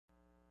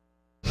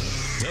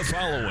The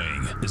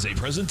following is a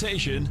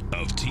presentation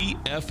of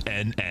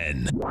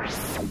TFNN.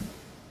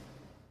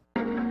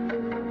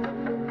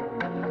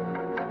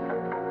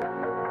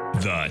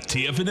 The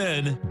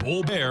TFNN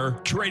Bull Bear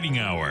Trading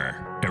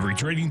Hour. Every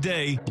trading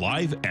day,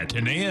 live at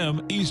 10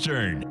 a.m.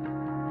 Eastern.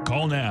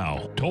 Call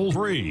now, toll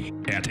free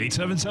at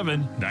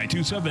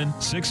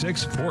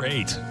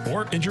 877-927-6648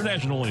 or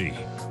internationally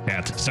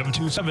at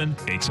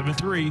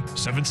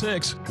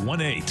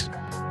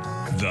 727-873-7618.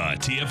 The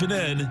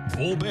TFNN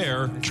Bull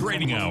Bear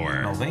Trading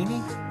Hour. Mulvaney?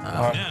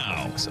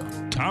 Now,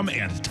 Tom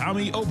and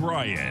Tommy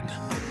O'Brien.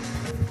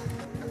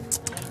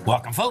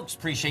 Welcome, folks.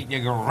 Appreciate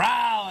you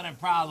growling and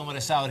prowling with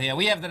us out here.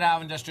 We have the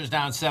Dow Industrials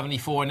down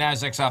 74,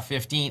 Nasdaq's off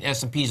 15,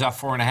 S&P's off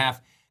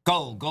 4.5.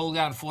 Gold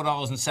down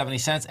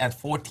 $4.70 at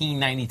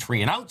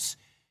 $14.93 an ounce.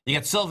 You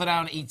get silver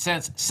down 8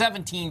 cents,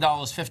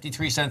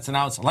 $17.53 an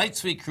ounce. Light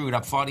sweet crude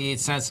up 48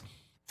 cents,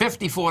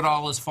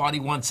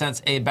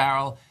 $54.41 a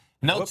barrel.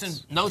 Notes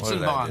and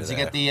bonds. You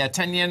get the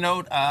 10-year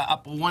note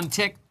up 1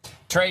 tick,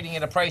 trading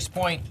at a price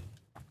point.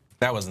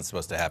 That wasn't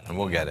supposed to happen.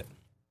 We'll get it.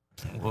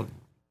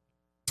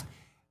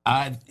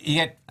 You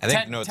get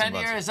 10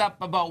 years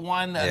up about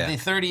 1. The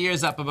 30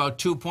 years up about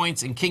 2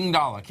 points. And King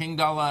Dollar.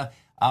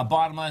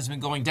 Bottom line has been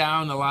going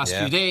down the last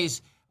few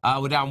days.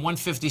 We're down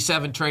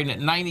 157, trading at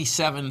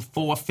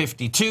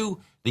 97,452.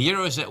 The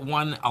euro is at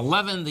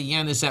 111. The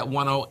yen is at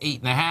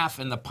 108.5,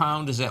 and the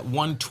pound is at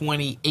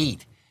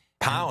 128.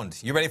 Pound.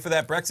 You ready for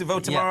that Brexit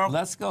vote tomorrow? Yeah,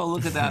 let's go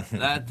look at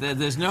that.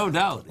 There's no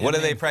doubt. What are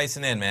they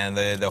pricing in, man?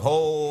 The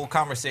whole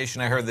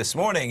conversation I heard this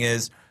morning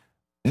is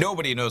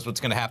nobody knows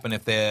what's going to happen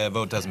if the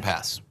vote doesn't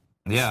pass.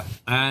 Yeah,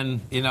 and,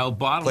 bottom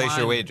line. Place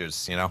your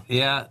wagers,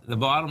 Yeah, the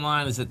bottom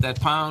line is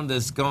that pound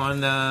has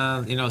gone,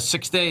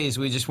 6 days.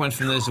 We just went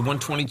from this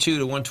 122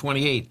 to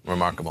 128.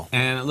 Remarkable.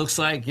 And it looks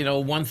like,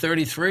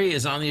 133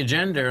 is on the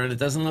agenda, and it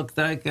doesn't look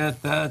like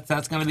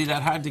that's going to be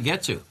that hard to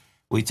get to.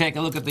 We take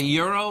a look at the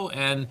euro,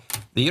 and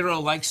the euro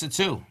likes it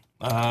too.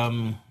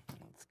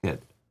 Let's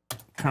get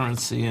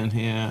currency in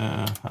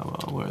here.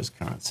 Where's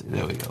currency?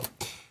 There we go.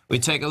 We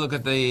take a look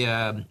at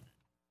the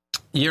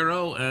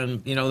euro,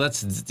 and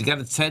that's got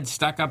its head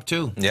stuck up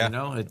too. Yeah,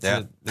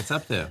 it's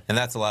up there. And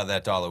that's a lot of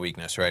that dollar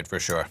weakness, right? For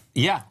sure.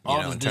 Yeah.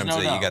 In terms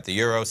of you got the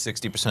euro,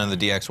 60% of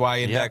the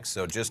DXY index.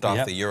 So just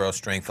off the euro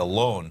strength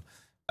alone,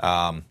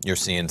 you're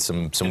seeing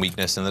some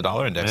weakness in the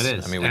dollar index. It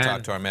is. I mean, we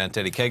talked to our man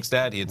Teddy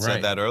Kegstad. He had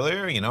said that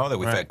earlier. That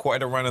we've had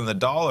quite a run in the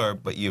dollar,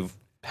 but you've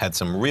had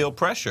some real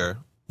pressure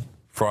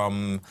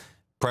in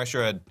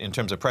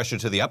terms of pressure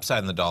to the upside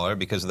in the dollar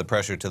because of the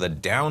pressure to the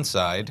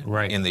downside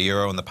in the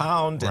euro and the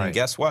pound. And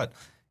guess what?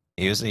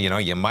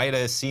 You might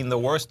have seen the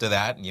worst of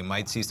that. You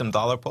might see some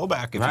dollar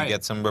pullback if you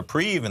get some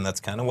reprieve, and that's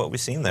kind of what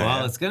we've seen there.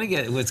 Well, it's going to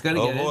get. It's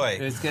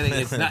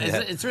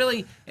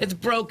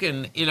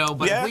broken,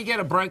 But if we get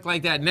a break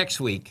like that next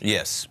week,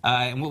 yes.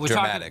 And what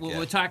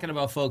we're talking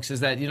about, folks,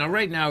 is that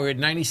right now we're at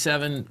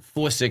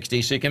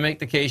 97,460, so you can make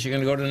the case you're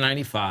going to go to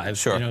 95.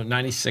 Sure.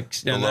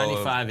 96,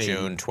 95,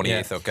 June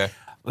 28th. Okay.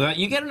 Well,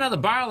 you get another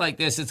bar like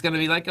this, it's going to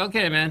be like,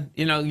 okay, man,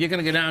 you're going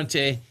to go down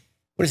to,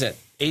 what is that,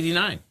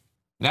 89.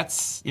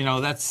 That's. If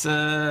that's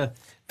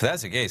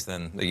the case,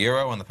 then the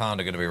euro and the pound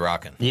are going to be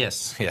rocking.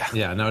 Yes. Yeah.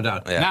 Yeah, no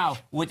doubt. Yeah. Now,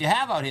 what you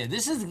have out here,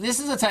 this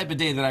is the type of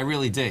day that I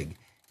really dig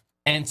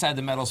inside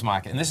the metals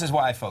market. And this is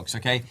why, folks,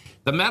 okay?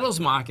 The metals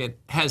market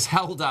has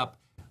held up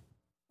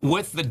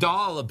with the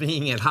dollar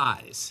being at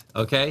highs,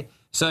 okay?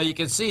 So you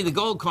can see the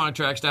gold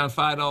contract's down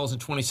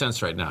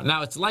 $5.20 right now.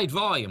 Now, it's light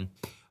volume.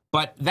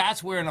 But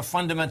that's where, on a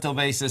fundamental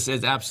basis,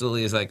 it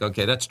absolutely is like,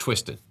 okay, that's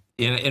twisted.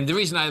 And the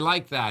reason I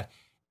like that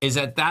is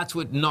that that's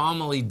what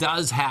normally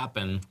does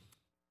happen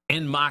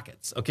in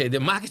markets. Okay, the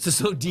markets are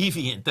so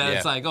deviant that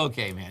it's like,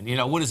 okay, man,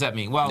 what does that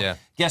mean? Well,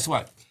 guess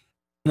what?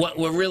 What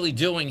we're really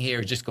doing here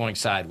is just going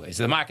sideways.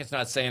 The market's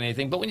not saying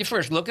anything. But when you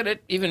first look at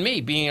it, even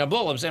me being a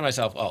bull, I'm saying to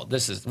myself, oh,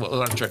 this is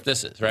what a trip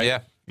this is, right?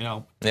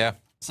 Yeah. Yeah.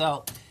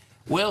 So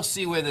we'll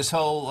see where this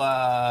whole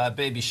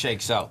baby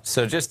shakes out.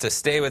 So just to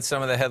stay with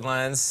some of the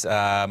headlines,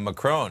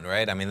 Macron,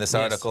 right? I mean, this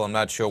article, I'm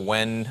not sure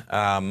when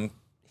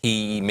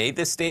he made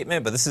this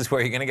statement, but this is where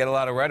you're going to get a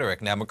lot of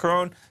rhetoric. Now,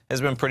 Macron has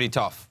been pretty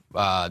tough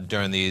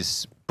during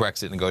these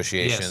Brexit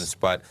negotiations,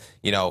 but,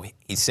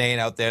 he's saying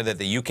out there that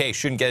the UK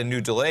shouldn't get a new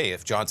delay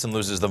if Johnson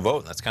loses the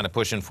vote. That's kind of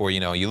pushing for,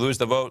 you lose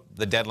the vote,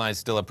 the deadline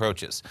still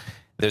approaches.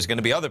 There's going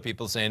to be other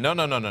people saying, no,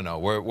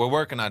 we're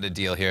working on a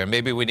deal here.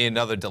 Maybe we need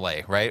another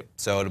delay, right?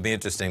 So it'll be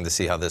interesting to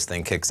see how this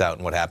thing kicks out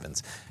and what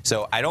happens.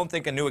 So I don't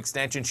think a new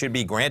extension should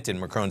be granted,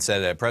 Macron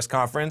said at a press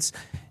conference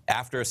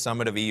after a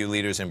summit of EU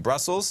leaders in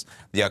Brussels.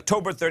 The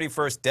October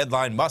 31st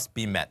deadline must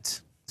be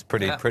met. It's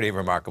pretty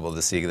remarkable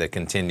to see that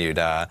continued.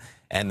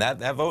 And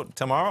that vote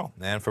tomorrow,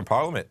 man, for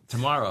Parliament.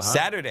 Tomorrow, huh?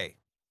 Saturday.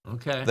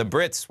 Okay. The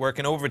Brits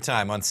working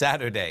overtime on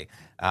Saturday.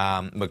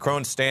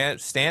 Macron's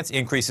stance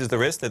increases the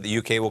risk that the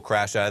UK will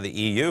crash out of the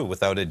EU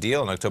without a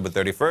deal on October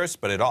 31st,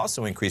 but it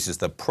also increases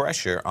the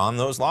pressure on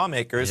those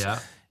lawmakers. Yeah.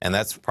 And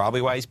that's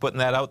probably why he's putting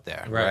that out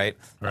there, right?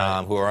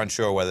 Who are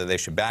unsure whether they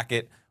should back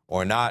it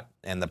or not,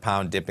 and the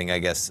pound dipping, I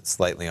guess,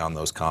 slightly on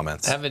those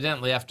comments.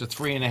 Evidently, after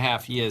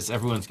 3.5 years,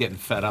 everyone's getting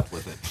fed up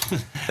with it.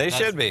 They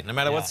should be, no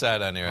matter what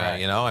side on you're at,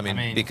 you know? I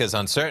mean, because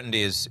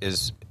uncertainty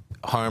is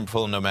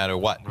harmful no matter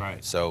what.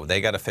 Right. So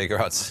they got to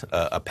figure out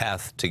a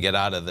path to get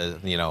out of the,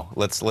 you know,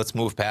 let's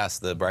move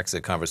past the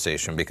Brexit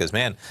conversation, because,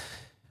 man,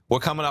 we're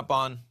coming up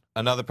on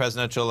another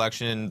presidential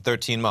election in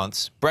 13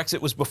 months.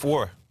 Brexit was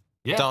before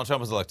Donald Trump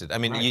was elected. I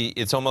mean,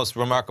 it's almost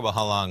remarkable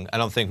how long. I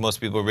don't think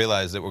most people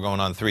realize that we're going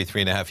on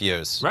 3.5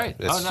 years. Right.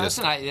 It's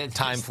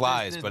time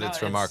flies, but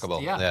it's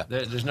remarkable. Yeah.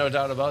 There's no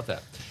doubt about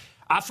that.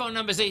 Our phone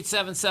number is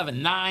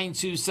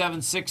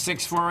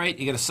 877-927-6648.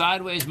 You get a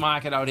sideways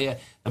market out here.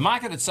 The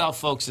market itself,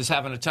 folks, is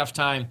having a tough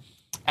time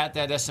at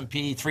that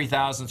S&P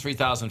 3,000,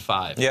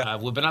 3,005. Yeah.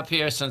 We've been up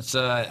here since,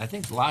 I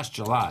think, last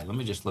July. Let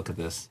me just look at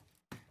this.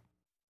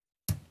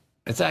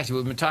 It's actually,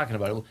 we've been talking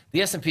about it.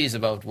 The S&P is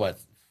about, what,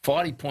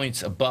 40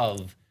 points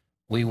above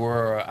we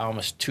were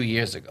almost 2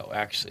 years ago,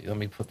 actually. Let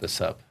me put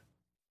this up.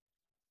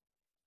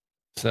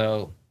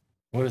 So,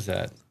 what is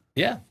that?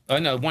 Yeah. Oh,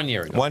 no, 1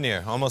 year ago. 1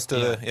 year, almost to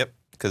the, yep.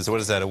 Because what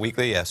is that, a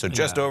weekly? Yeah, so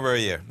just over a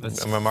year.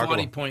 That's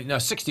remarkable.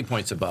 60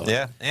 points above.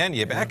 Yeah, and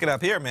you back it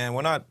up here, man.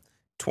 We're not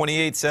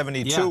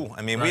 28.72. Yeah,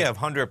 I mean, we have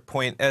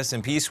 100-point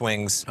S&P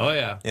swings. Oh,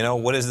 yeah. You know,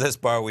 what is this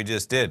bar we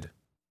just did?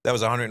 That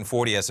was a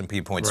 140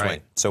 S&P point swing.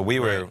 So we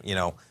were, you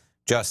know,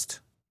 just...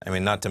 I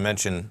mean, not to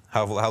mention,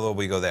 how low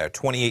we go there?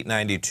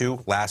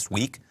 28.92 last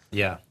week.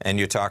 Yeah. And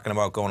you're talking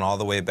about going all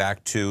the way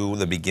back to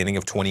the beginning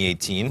of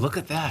 2018. Look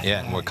at that.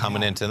 Yeah, and we're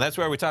coming into, and that's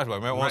where we talked about,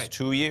 remember, almost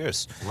 2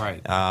 years.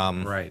 Right.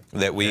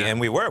 That we, and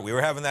we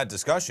were having that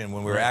discussion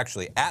when we were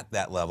actually at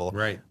that level,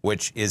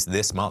 which is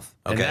this month.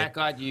 Okay. And that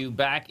got you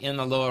back in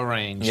the lower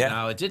range. Yeah.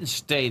 Now, it didn't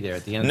stay there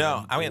at the end of the week.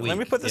 No, I mean, let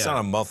me put this on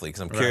a monthly,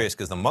 because I'm curious,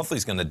 because the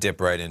monthly's going to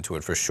dip right into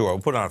it for sure. We'll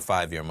put it on a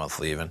 5-year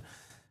monthly even.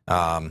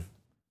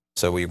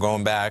 So we're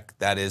going back,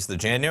 that is the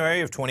January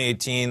of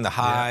 2018, the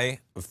high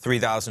of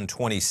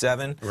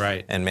 3,027.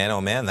 Right. And man, oh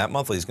man, that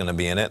monthly is going to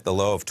be in it. The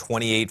low of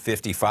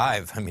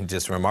 28.55. I mean,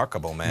 just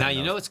remarkable, man. Now,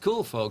 you know what's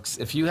cool, folks?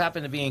 If you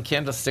happen to be in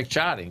candlestick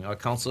charting or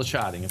council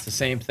charting, it's the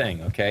same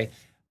thing, okay?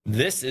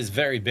 This is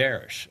very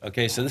bearish,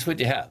 okay? So this is what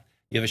you have.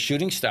 You have a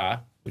shooting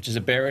star, which is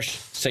a bearish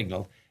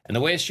signal. And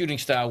the way a shooting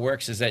star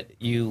works is that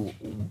you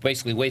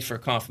basically wait for a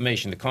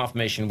confirmation. The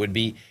confirmation would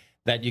be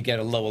that you get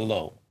a lower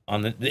low.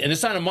 And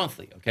it's on a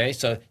monthly, okay?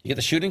 So you get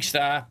the shooting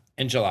star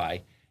in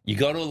July. You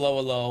go to a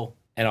lower low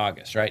in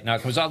August, right? Now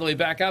it comes all the way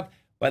back up.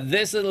 But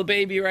this little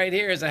baby right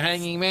here is a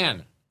hanging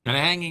man. And a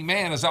hanging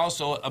man is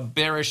also a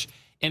bearish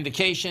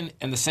indication.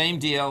 And the same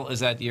deal is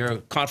that your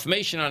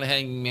confirmation on a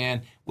hanging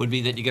man would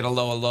be that you get a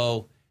lower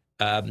low.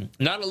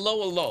 Not a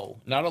lower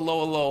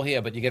low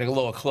here, but you get a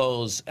lower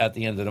close at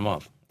the end of the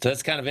month. So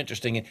that's kind of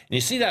interesting. And you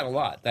see that a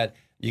lot, that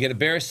you get a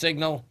bearish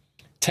signal,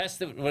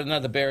 test it with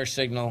another bearish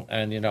signal,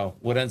 and, you know,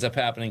 what ends up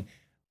happening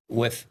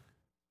with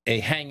a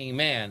hanging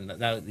man.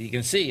 Now, you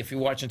can see, if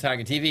you're watching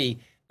Tiger TV,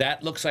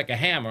 that looks like a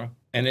hammer,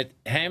 and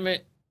hammer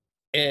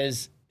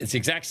is, it's the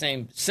exact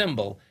same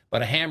symbol,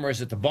 but a hammer is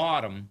at the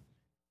bottom.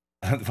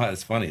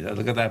 That's funny.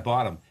 Look at that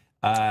bottom.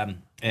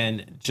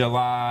 In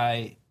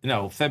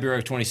February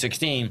of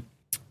 2016,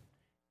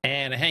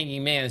 and a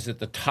hanging man is at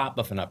the top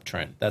of an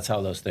uptrend. That's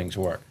how those things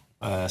work.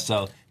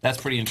 So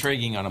that's pretty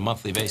intriguing on a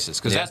monthly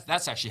basis, because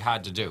that's actually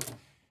hard to do.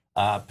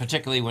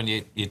 Particularly when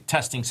you're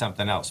testing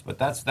something else. But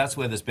that's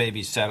where this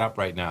baby's set up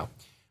right now.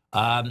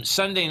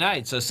 Sunday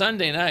night. So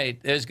Sunday night,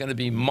 there's going to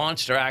be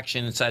monster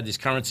action inside these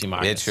currency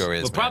markets. It sure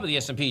is. Well, probably the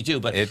S&P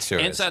too, but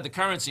inside the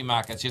currency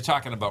markets, you're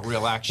talking about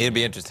real action. It'd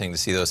be interesting to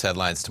see those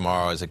headlines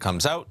tomorrow as it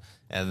comes out.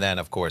 And then,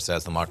 of course,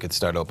 as the markets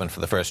start open for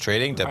the first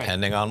trading,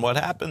 depending on what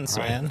happens,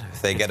 man.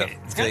 If they get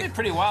it's going to be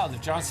pretty wild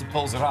if Johnson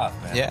pulls it off,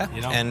 man. Yeah.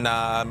 You know? And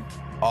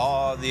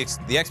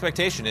the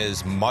expectation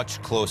is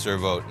much closer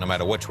vote, no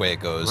matter which way it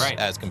goes,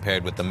 as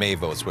compared with the May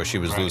votes, where she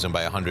was losing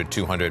by 100,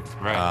 200,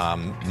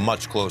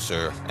 much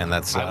closer. And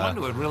that's. I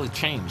wonder what really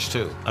changed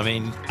too. I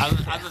mean,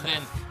 other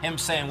than him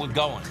saying we're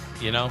going,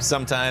 you know.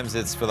 Sometimes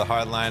it's for the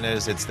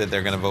hardliners. It's that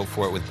they're going to vote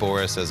for it with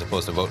Boris as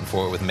opposed to voting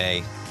for it with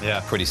May.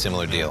 Yeah. Pretty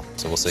similar deal.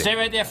 So we'll see. Stay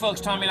right there,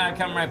 folks. Tommy and I are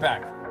coming right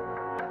back.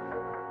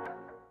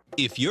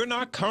 If you're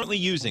not currently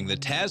using the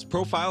TAS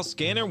Profile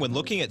Scanner when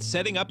looking at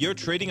setting up your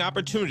trading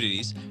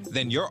opportunities,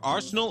 then your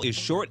arsenal is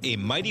short a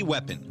mighty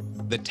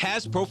weapon. The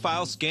TAS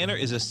Profile Scanner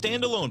is a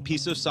standalone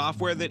piece of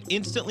software that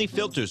instantly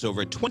filters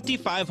over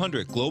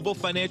 2,500 global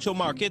financial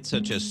markets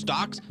such as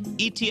stocks,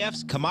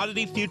 ETFs,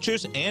 commodity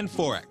futures, and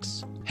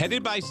Forex.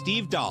 Headed by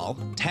Steve Dahl,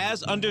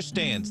 TAS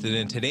understands that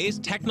in today's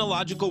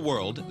technological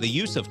world, the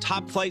use of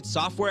top-flight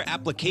software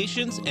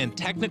applications and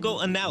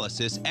technical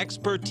analysis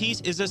expertise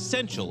is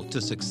essential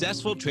to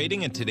successful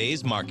trading in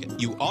today's market.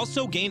 You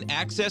also gain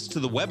access to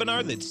the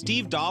webinar that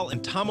Steve Dahl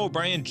and Tom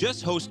O'Brien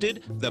just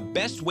hosted, The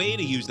Best Way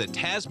to Use the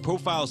TAS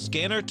Profile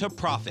Scanner to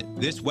Profit.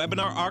 This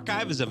webinar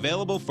archive is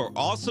available for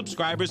all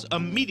subscribers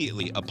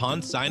immediately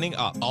upon signing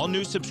up. All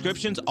new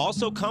subscriptions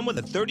also come with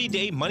a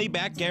 30-day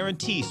money-back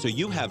guarantee, so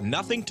you have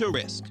nothing to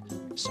risk.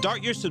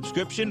 Start your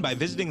subscription by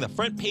visiting the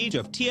front page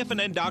of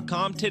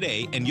TFNN.com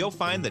today, and you'll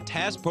find the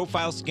TAS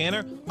Profile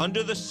Scanner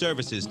under the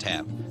Services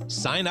tab.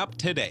 Sign up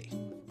today.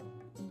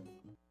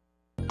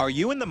 Are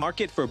you in the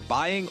market for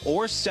buying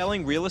or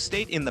selling real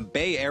estate in the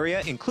Bay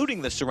Area,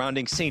 including the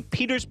surrounding St.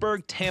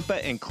 Petersburg,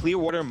 Tampa, and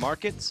Clearwater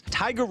markets?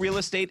 Tiger Real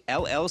Estate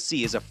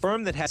LLC is a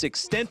firm that has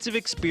extensive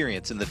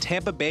experience in the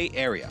Tampa Bay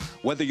area.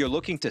 Whether you're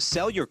looking to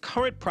sell your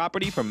current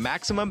property for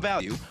maximum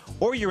value,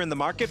 or you're in the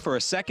market for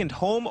a second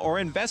home or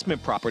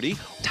investment property,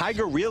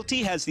 Tiger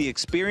Realty has the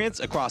experience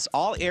across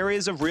all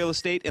areas of real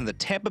estate in the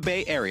Tampa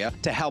Bay area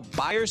to help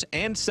buyers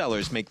and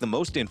sellers make the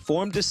most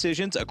informed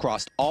decisions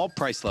across all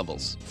price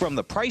levels. From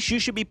the price you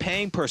should be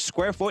paying per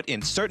square foot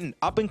in certain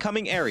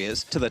up-and-coming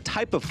areas to the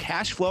type of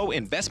cash flow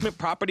investment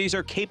properties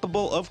are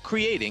capable of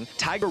creating,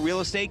 Tiger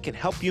Real Estate can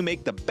help you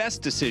make the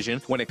best decision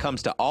when it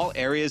comes to all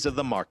areas of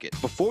the market.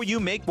 Before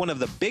you make one of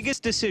the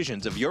biggest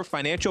decisions of your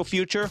financial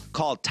future,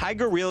 call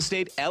Tiger Real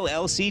Estate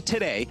LLC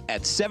today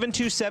at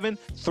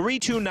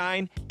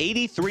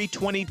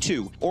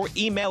 727-329-8322 or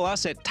email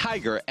us at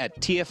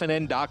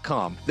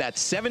tiger@tfnn.com.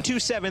 That's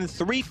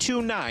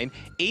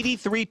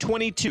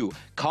 727-329-8322.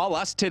 Call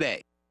us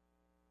today.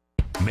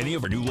 Many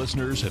of our new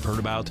listeners have heard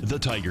about The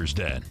Tiger's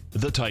Den.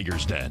 The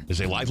Tiger's Den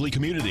is a lively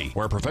community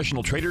where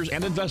professional traders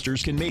and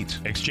investors can meet,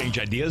 exchange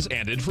ideas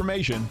and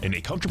information in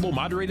a comfortable,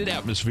 moderated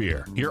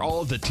atmosphere. Hear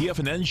all of the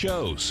TFNN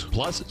shows,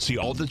 plus see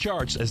all of the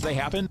charts as they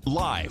happen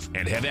live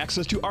and have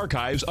access to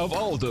archives of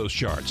all of those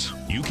charts.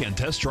 You can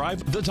test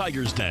drive The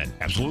Tiger's Den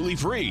absolutely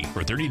free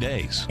for 30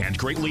 days and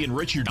greatly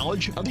enrich your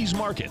knowledge of these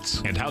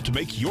markets and how to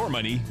make your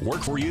money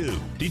work for you.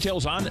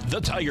 Details on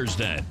The Tiger's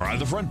Den are on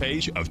the front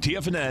page of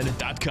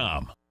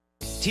TFNN.com.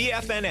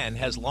 TFNN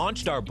has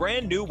launched our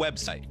brand new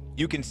website.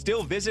 You can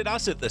still visit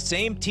us at the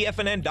same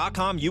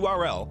TFNN.com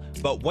URL,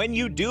 but when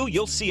you do,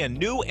 you'll see a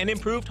new and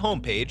improved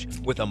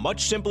homepage with a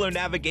much simpler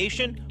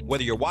navigation,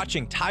 whether you're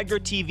watching Tiger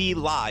TV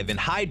live in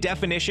high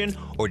definition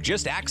or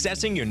just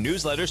accessing your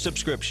newsletter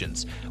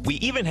subscriptions. We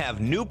even have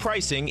new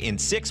pricing in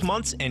 6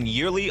 months and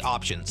yearly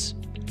options.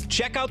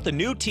 Check out the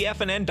new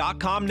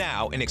TFNN.com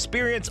now and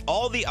experience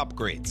all the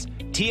upgrades.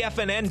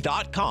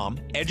 TFNN.com,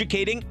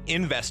 educating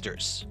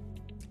investors.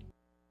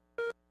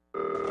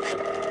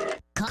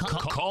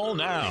 Call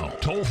now,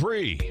 toll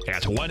free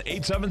at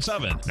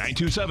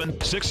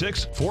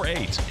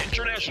 1-877-927-6648.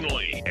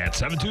 Internationally at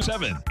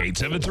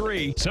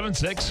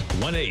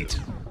 727-873-7618.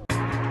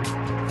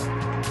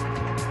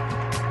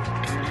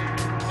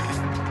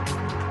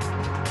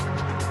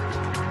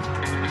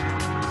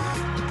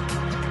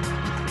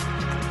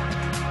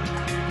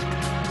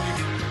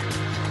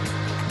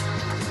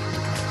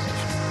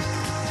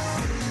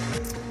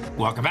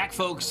 Welcome back,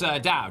 folks.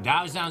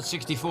 Dow's down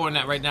 64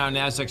 right now.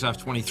 Nasdaq's off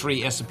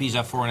 23. S&P's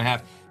up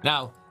 4.5.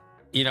 Now,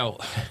 you know,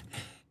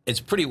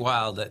 it's pretty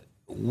wild that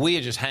we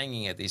are just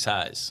hanging at these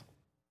highs.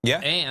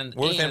 Yeah, and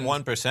we're within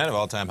 1% of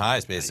all-time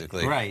highs,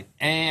 basically. Right,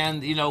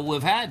 and you know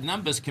we've had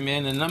numbers come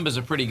in, and numbers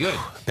are pretty good.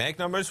 Bank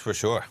numbers for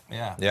sure.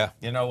 Yeah, yeah.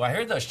 You know, I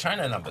heard those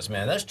China numbers,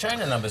 man. Those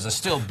China numbers are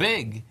still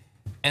big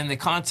in the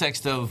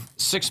context of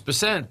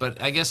 6%,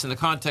 but I guess in the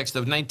context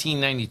of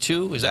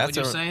 1992, is that what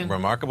you're saying? That's a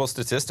remarkable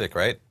statistic,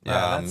 right?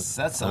 Yeah,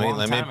 that's a long time ago,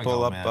 Let me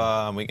pull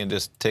up, we can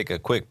just take a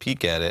quick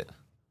peek at it.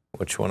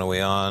 Which one are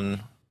we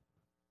on?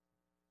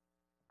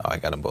 Oh, I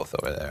got them both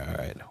over there. All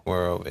right,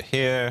 we're over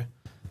here.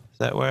 Is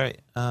that where,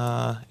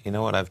 you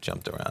know what, I've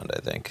jumped around,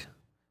 I think.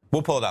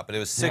 We'll pull it up, but it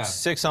was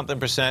 6 something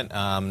percent,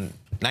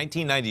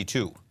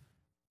 1992,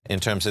 in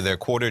terms of their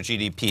quarter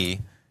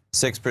GDP.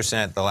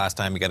 6% the last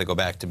time. You got to go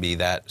back to be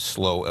that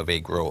slow of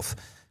a growth.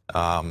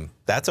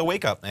 That's a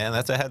wake up, man.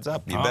 That's a heads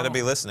up. You better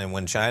be listening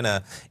when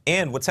China.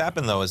 And what's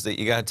happened though is that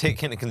you got to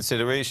take into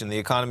consideration the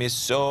economy is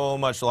so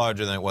much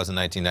larger than it was in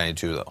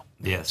 1992, though.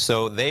 Yes.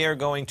 So they are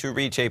going to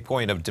reach a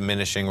point of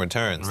diminishing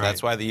returns. Right.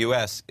 That's why the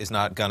U.S. is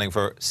not gunning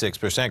for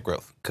 6%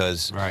 growth,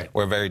 because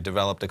we're a very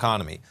developed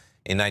economy.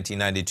 In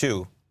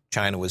 1992.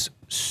 China was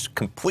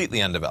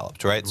completely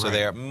undeveloped, right? So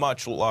they are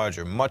much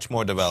larger, much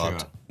more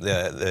developed. Sure.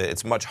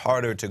 It's much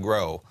harder to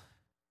grow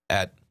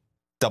at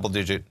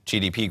double-digit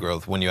GDP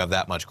growth when you have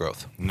that much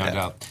growth. No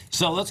doubt.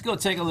 So let's go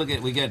take a look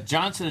at, we got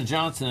Johnson &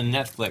 Johnson and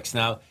Netflix.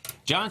 Now,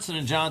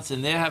 Johnson &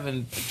 Johnson, they're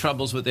having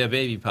troubles with their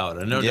baby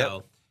powder, no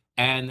doubt.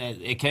 And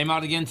it came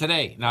out again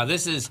today. Now,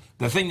 this is,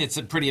 the thing that's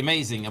pretty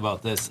amazing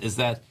about this is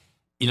that,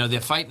 you know,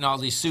 they're fighting all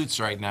these suits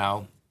right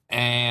now,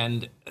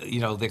 and, you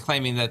know, they're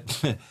claiming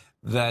that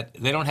that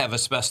they don't have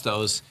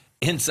asbestos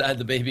inside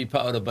the baby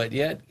powder, but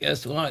yet,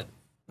 guess what?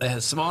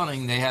 This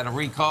morning they had a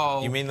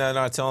recall. You mean they're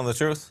not telling the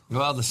truth?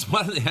 Well, this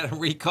morning they had to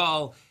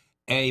recall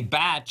a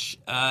batch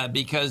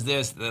because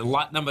there's the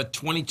lot number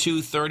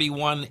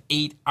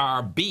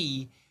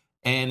 22318RB,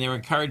 and they're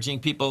encouraging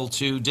people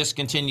to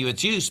discontinue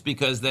its use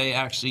because they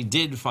actually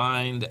did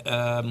find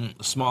a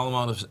small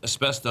amount of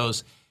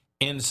asbestos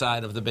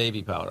inside of the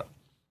baby powder.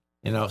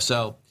 You know,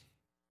 so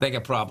they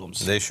got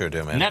problems. They sure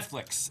do, man.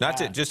 Netflix.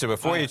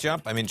 Before you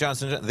jump, I mean,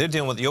 Johnson, they're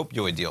dealing with the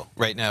opioid deal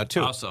right now,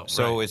 too. Also,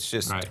 so it's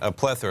just a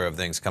plethora of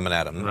things coming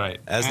at them.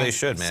 Right. As they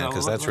should, man,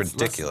 because that's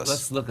ridiculous.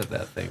 Let's look at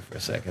that thing for a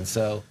second.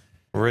 So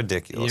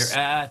Ridiculous. You're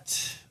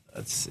at,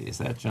 let's see, is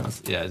that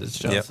Johnson? Yeah, it's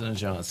Johnson and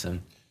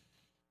Johnson.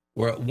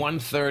 We're at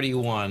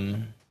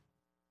 131.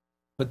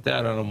 Put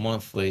that on a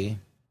monthly.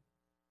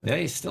 Yeah,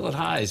 he's still at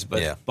highs,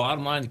 but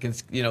bottom line,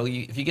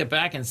 if you get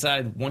back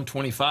inside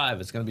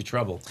 125, it's going to be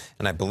trouble.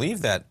 And I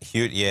believe that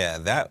huge,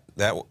 that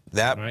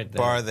right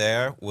bar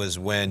there was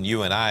when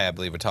you and I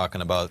believe, were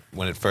talking about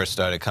when it first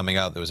started coming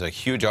out. There was a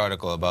huge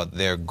article about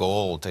their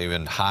goal to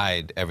even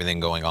hide everything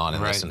going on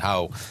in this and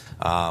how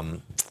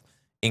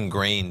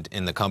ingrained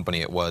in the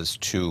company it was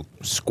to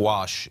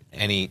squash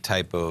any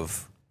type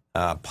of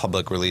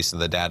public release of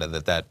the data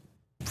that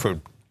for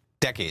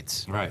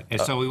decades. Right. And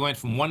so we went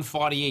from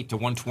 148 to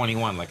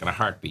 121 like in a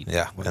heartbeat.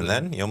 Yeah. And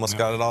then you almost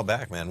got it all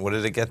back, man. What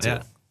did it get to?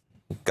 Yeah.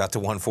 Got to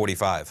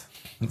 145.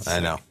 I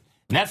know.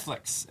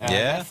 Netflix.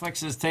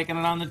 Netflix is taking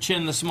it on the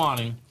chin this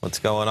morning. What's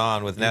going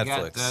on with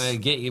Netflix?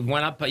 It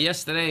went up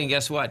yesterday, and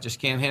guess what? Just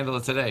can't handle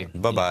it today.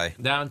 Bye-bye.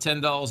 Down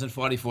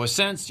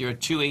 $10.44. You're at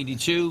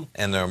 $282.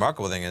 And the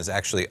remarkable thing is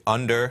actually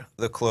under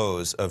the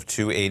close of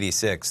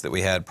 $286 that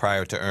we had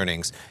prior to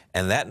earnings.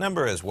 And that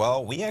number as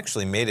well, we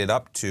actually made it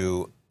up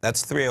to...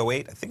 That's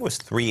 308. I think it was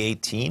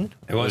 318.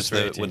 It was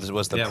 318.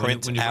 Was the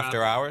print when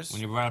after hours?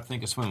 When you brought up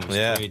Think or Swim, it was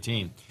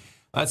 318.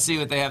 Let's see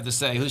what they have to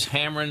say. Who's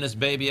hammering this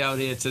baby out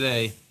here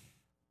today?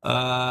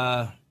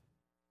 It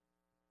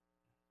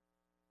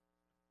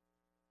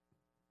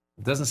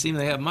doesn't seem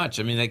they have much.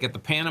 I mean, they get the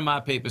Panama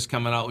Papers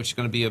coming out, which is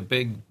going to be a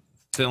big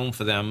film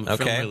for them.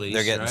 Okay, film release,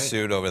 they're getting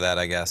sued over that,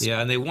 I guess.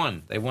 Yeah, and they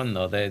won. They won,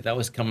 though. That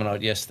was coming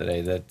out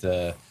yesterday.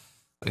 That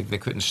they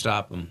couldn't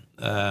stop them.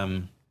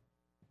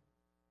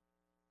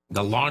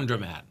 The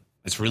Laundromat,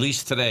 it's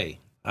released today,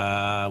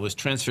 was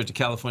transferred to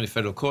California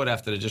federal court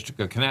after the District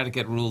of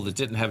Connecticut ruled it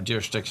didn't have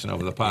jurisdiction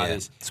over the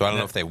parties. Yeah. So I don't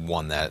know if they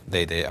won that.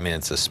 I mean,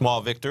 it's a small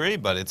victory,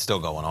 but it's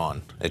still going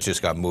on. It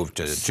just got moved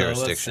to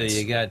jurisdictions. Let's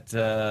see. You got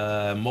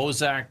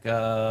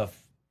Mozak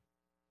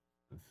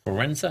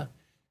Forenza.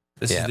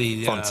 This is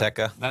the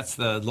Fonseca. That's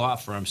the law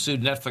firm.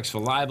 Sued Netflix for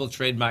libel,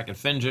 trademark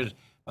infringement,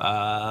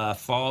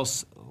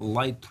 false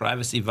light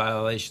privacy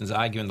violations,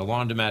 arguing the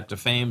Laundromat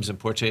defames and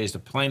portrays the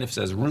plaintiffs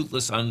as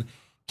ruthless,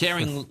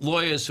 uncaring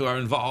lawyers who are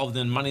involved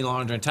in money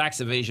laundering, tax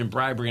evasion,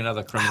 bribery, and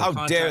other criminal conduct.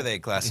 How dare they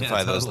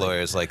classify those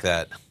lawyers like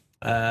that?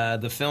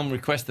 The film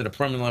requested a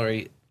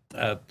preliminary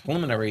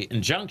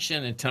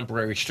injunction and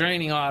temporary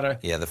restraining order.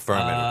 Yeah, the firm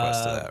had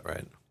requested that,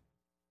 right?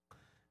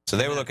 So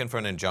they were looking for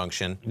an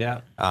injunction. Yeah.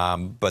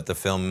 But the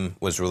film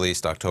was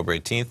released October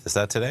 18th. Is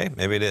that today?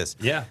 Maybe it is.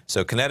 Yeah.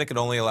 So Connecticut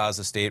only allows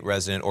a state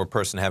resident or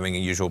person having a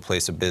usual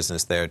place of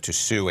business there to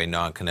sue a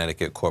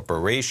non-Connecticut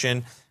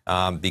corporation.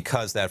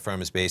 Because that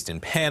firm is based in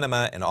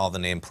Panama and all the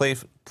named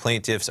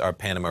plaintiffs are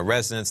Panama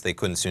residents, they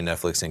couldn't sue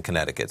Netflix in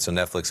Connecticut. So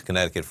Netflix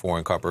Connecticut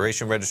Foreign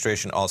Corporation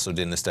Registration also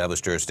didn't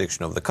establish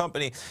jurisdiction over the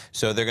company,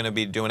 so they're going to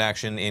be doing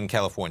action in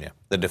California.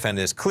 The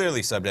defendant is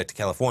clearly subject to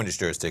California's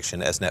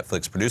jurisdiction as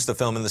Netflix produced the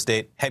film in the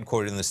state,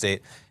 headquartered in the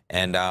state,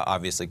 and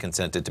obviously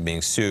consented to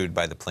being sued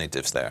by the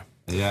plaintiffs there.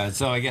 Yeah,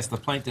 so I guess the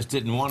plaintiffs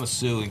didn't want to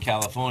sue in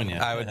California.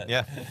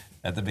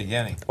 At the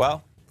beginning.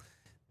 Well,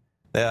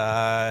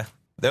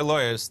 they're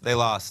lawyers. They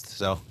lost,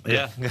 so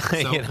yeah.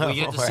 So we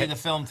get to see the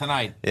film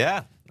tonight.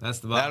 Yeah, that's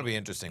the that'll be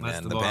interesting,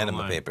 man. The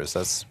Panama Papers.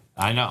 That's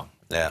I know.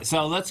 Yeah.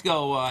 So let's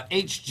go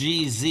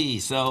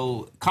HGZ.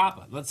 So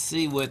copper. Let's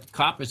see what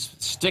copper's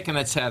sticking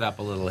its head up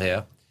a little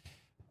here.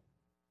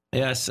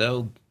 Yeah.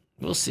 So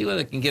we'll see whether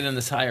it can get in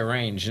this higher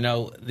range. You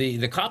know,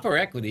 the copper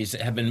equities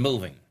have been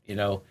moving. You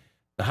know,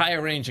 the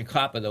higher range in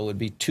copper though would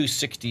be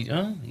 260.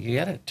 Oh, you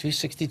got it,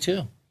 262.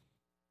 You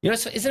know,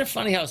 isn't it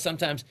funny how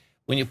sometimes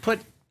when you put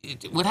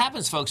what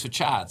happens, folks, with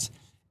charts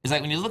is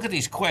like when you look at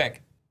these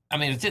quick, I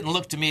mean, it didn't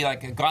look to me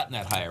like it got in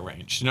that higher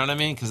range. You know what I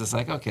mean? Because it's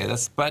like, okay,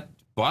 but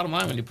bottom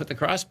line, when you put the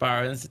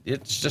crossbar,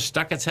 it's just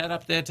stuck its head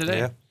up there today.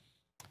 Yeah.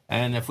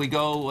 And if we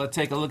go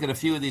take a look at a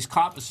few of these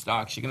copper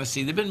stocks, you're going to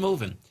see they've been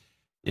moving.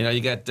 You know,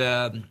 you got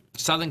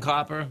Southern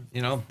Copper,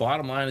 you know,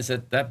 bottom line is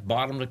that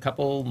bottomed a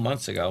couple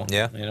months ago.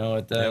 Yeah. You know,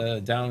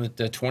 down at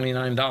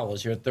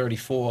 $29. You're at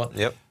 34.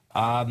 Yep.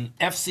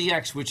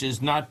 FCX, which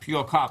is not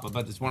pure copper,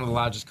 but it's one of the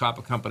largest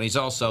copper companies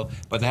also,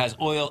 but it has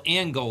oil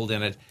and gold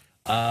in it.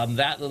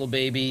 That little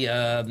baby,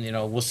 you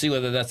know, we'll see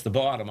whether that's the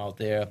bottom out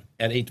there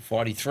at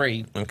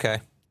 843. Okay.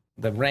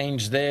 The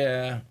range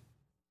there,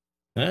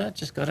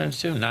 just got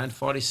into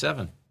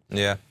 947.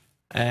 Yeah.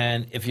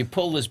 And if you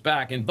pull this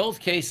back, in both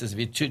cases, if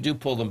you do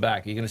pull them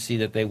back, you're going to see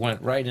that they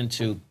went right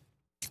into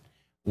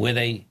where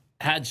they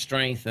had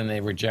strength and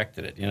they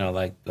rejected it. You know,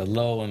 like the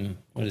low and,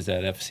 what is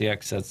that,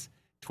 FCX, that's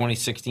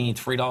 2016,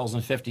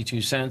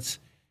 $3.52.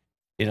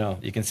 You know,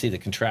 you can see the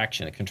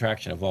contraction. The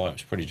contraction of volume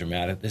is pretty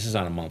dramatic. This is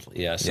on a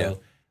monthly, yeah. So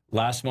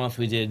last month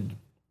we did,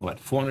 what,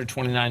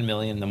 429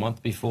 million. The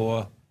month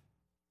before,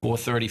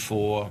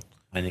 434.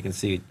 And you can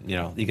see, you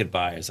know, you get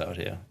buyers out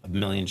here. 1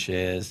 million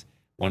shares,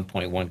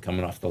 1.1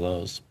 coming off the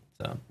lows.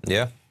 So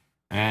yeah.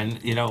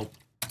 And, you know,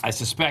 I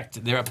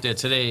suspect they're up there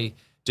today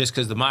just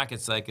because the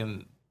market's like,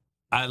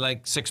 I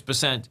like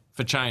 6%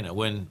 for China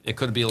when it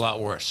could be a lot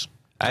worse.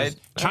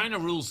 China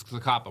rules the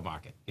copper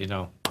market, you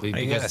know.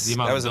 I guess.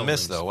 That was a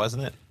miss, though,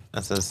 wasn't it?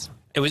 That says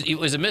It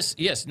was a miss.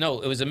 Yes,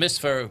 no, it was a miss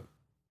for.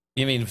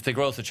 You mean the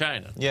growth of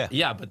China? Yeah.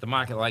 Yeah, but the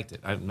market liked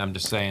it. I'm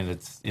just saying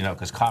it's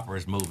because copper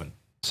is moving.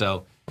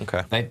 So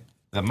okay.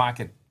 The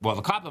market. Well,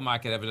 the copper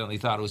market evidently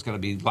thought it was going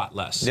to be a lot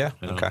less. Yeah.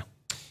 Okay.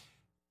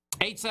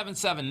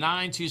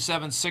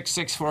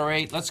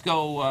 877-927-6648. Let's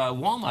go.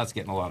 Walmart's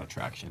getting a lot of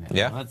traction here.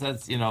 Yeah.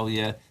 That's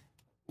yeah.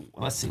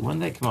 Let's see. When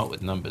they come out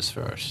with numbers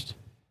first.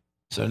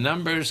 So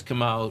numbers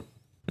come out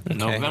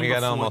November we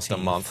got 14th. almost a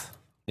month.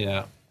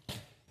 Yeah.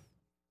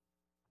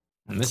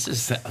 And this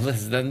is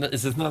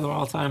another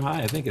all-time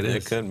high. I think it is.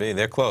 It could be.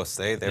 They're close.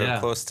 They were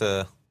close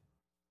to.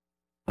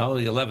 Oh,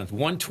 the 11th.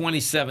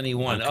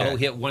 120.71. Okay. Oh,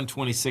 hit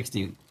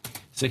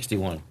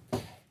 120.61.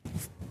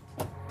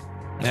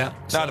 Yeah.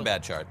 Not a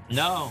bad chart.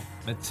 No,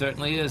 it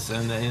certainly is.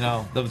 And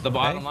the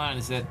bottom line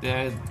is that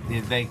they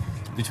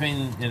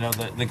between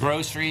the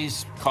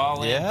groceries,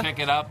 call in, pick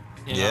it up.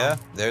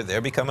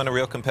 They're becoming a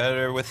real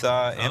competitor with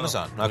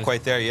Amazon. Not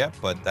quite there yet,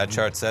 but that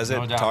chart says it.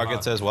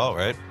 Target says well,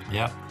 right?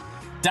 Yep.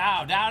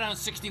 Dow down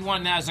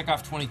 61, Nasdaq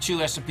off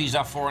 22, S&P's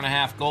off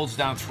 4.5, gold's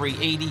down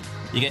 380.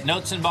 You get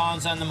notes and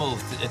bonds on the move.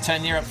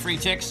 10-year up 3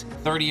 ticks,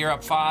 30-year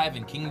up 5,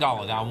 and King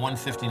Dollar down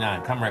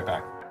 159. Come right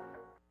back.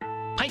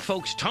 Hi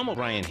folks, Tom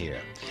O'Brien here.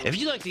 If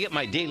you'd like to get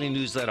my daily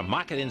newsletter,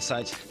 Market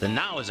Insights, then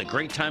now is a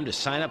great time to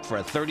sign up for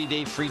a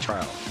 30-day free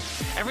trial.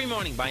 Every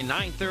morning by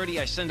 9:30,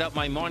 I send out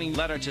my morning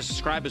letter to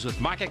subscribers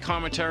with market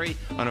commentary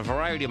on a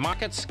variety of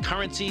markets,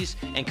 currencies,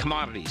 and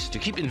commodities to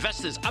keep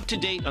investors up to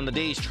date on the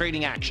day's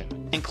trading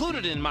action.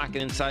 Included in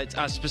Market Insights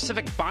are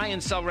specific buy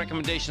and sell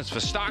recommendations for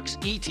stocks,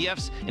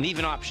 ETFs, and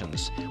even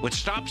options, with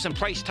stops and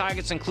price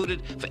targets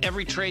included for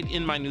every trade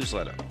in my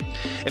newsletter.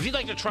 If you'd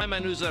like to try my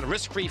newsletter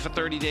risk-free for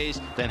 30 days,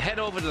 then head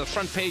over to the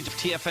front page of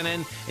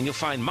TFNN and you'll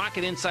find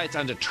Market Insights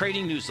under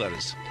Trading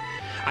Newsletters.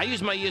 I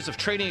use my years of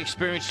trading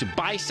experience to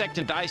bisect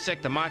and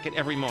dissect the market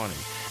every morning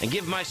and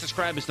give my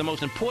subscribers the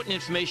most important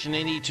information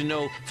they need to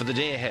know for the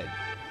day ahead.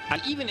 I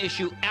even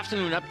issue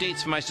afternoon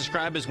updates for my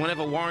subscribers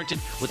whenever warranted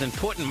with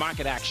important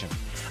market action.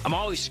 I'm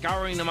always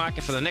scouring the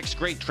market for the next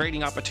great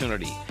trading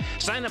opportunity.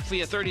 Sign up for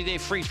your 30-day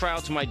free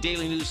trial to my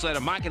daily newsletter,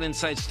 Market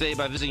Insights, today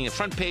by visiting the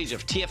front page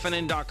of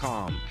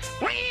TFNN.com.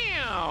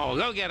 Wow!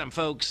 Go get 'em,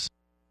 folks.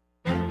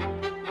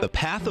 The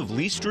Path of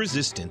Least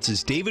Resistance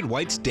is David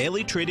White's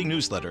daily trading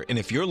newsletter, and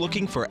if you're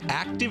looking for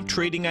active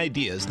trading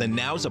ideas, then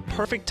now's a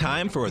perfect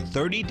time for a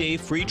 30-day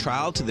free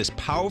trial to this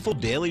powerful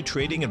daily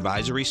trading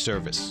advisory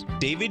service.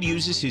 David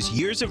uses his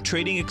years of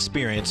trading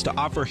experience to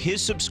offer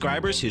his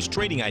subscribers his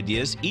trading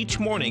ideas each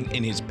morning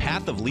in his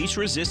Path of Least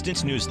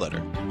Resistance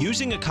newsletter.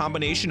 Using a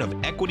combination of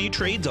equity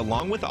trades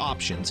along with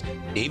options,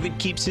 David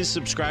keeps his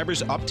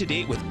subscribers up to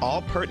date with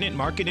all pertinent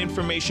market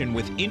information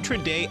with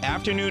intraday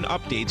afternoon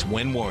updates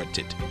when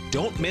warranted.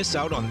 Don't miss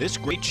out on this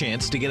great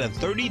chance to get a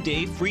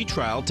 30-day free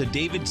trial to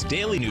David's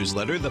daily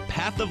newsletter, The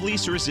Path of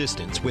Least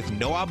Resistance, with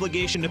no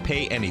obligation to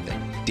pay anything.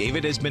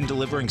 David has been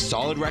delivering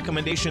solid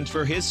recommendations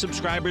for his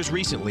subscribers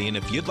recently, and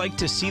if you'd like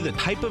to see the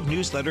type of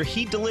newsletter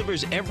he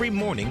delivers every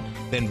morning,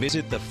 then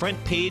visit the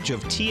front page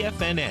of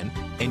TFNN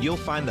and you'll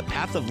find The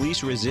Path of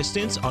Least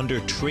Resistance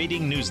under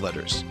Trading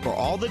Newsletters. For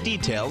all the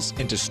details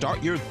and to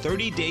start your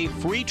 30-day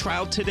free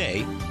trial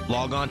today,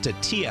 log on to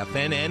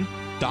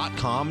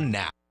TFNN.com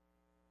now.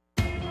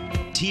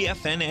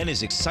 TFNN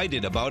is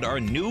excited about our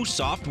new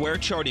software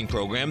charting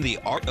program, The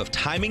Art of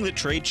Timing the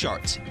Trade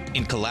Charts.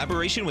 In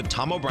collaboration with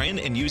Tom O'Brien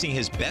and using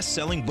his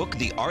best-selling book,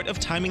 The Art of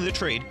Timing the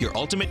Trade, Your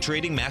Ultimate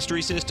Trading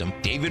Mastery System,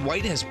 David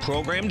White has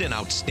programmed an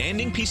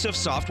outstanding piece of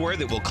software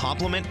that will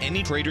complement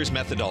any trader's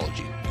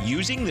methodology.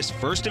 Using this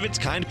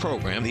first-of-its-kind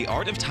program, The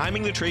Art of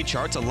Timing the Trade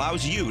Charts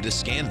allows you to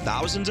scan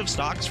thousands of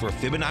stocks for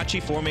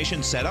Fibonacci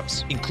formation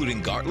setups,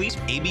 including Gartley's,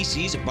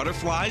 ABCs,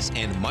 butterflies,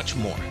 and much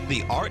more.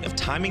 The Art of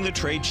Timing the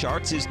Trade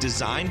Charts is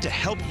designed to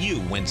help you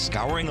when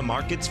scouring the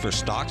markets for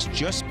stocks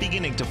just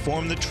beginning to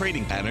form the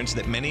trading patterns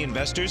that many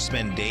investors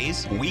spend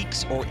days,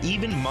 weeks, or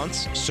even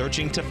months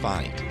searching to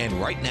find. And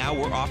right now,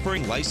 we're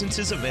offering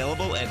licenses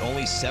available at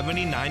only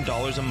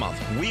 $79 a month.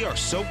 We are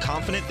so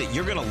confident that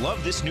you're going to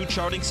love this new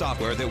charting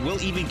software that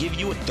will even give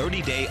you a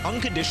 30-day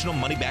unconditional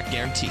money-back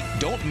guarantee.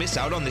 Don't miss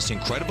out on this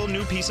incredible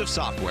new piece of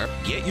software.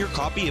 Get your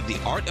copy of The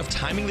Art of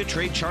Timing the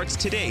Trade Charts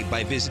today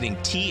by visiting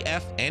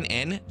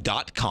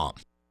TFNN.com.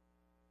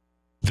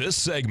 This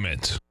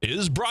segment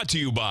is brought to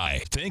you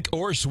by Think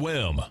or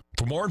Swim.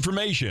 For more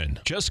information,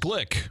 just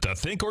click the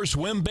Think or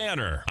Swim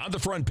banner on the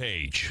front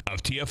page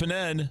of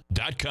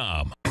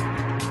TFNN.com.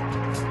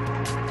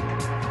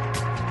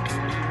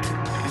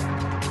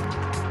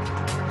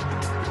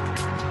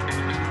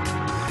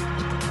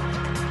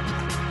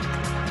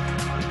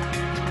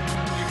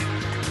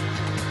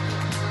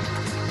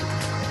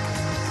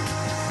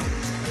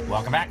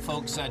 Welcome back,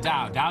 folks.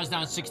 Dow's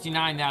down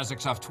 69,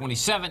 Nasdaq's off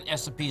 27,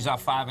 S&P's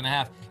off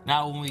 5.5.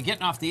 Now, when we were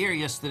getting off the air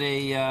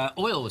yesterday,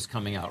 oil was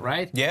coming out,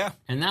 right? Yeah.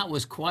 And that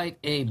was quite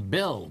a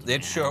build.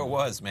 It sure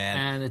was, man.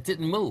 And it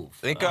didn't move.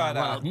 It got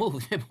well,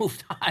 it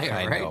moved higher,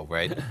 I right? know,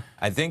 right?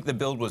 I think the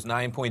build was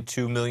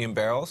 9.2 million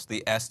barrels.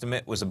 The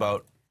estimate was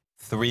about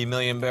 3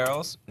 million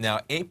barrels. Now,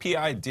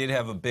 API did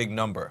have a big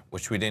number,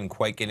 which we didn't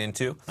quite get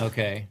into.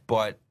 Okay.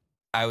 But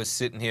I was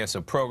sitting here,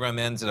 so program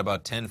ends at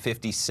about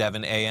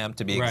 10:57 a.m.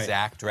 to be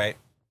exact, right?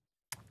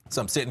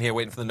 So I'm sitting here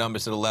waiting for the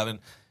numbers at 11,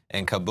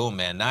 and kaboom,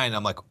 man, 9.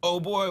 I'm like, oh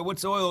boy,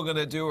 what's oil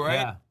gonna do, right?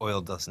 Yeah.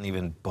 Oil doesn't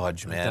even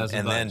budge, man.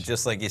 doesn't Then, budge.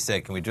 just like you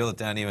said, can we drill it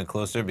down even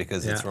closer?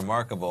 Because it's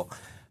remarkable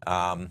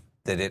that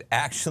it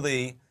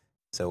actually,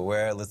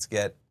 let's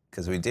get,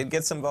 because we did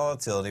get some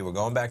volatility. We're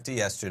going back to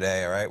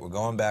yesterday, all right? We're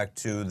going back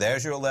to,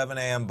 there's your 11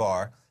 a.m.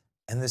 bar.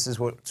 And this is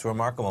what's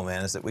remarkable,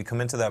 man, is that we come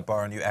into that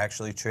bar and you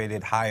actually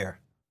traded higher.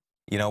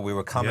 You know, we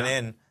were coming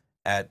in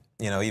at,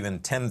 even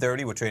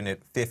 10:30, we're trading at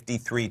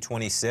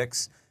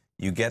 53.26.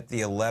 You get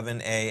the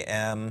 11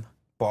 a.m.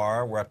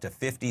 bar, we're up to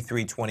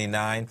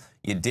 53.29.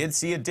 You did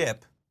see a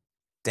dip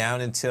down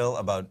until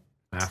about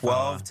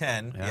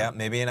 12:10,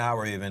 maybe an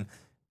hour even.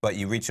 But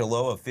you reach a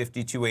low of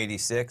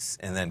 52.86,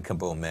 and then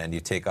kaboom, man, you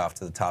take off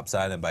to the top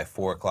side, and by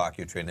 4 o'clock,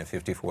 you're trading at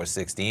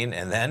 54.16.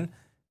 And then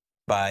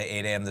by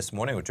 8 a.m. this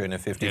morning, we're trading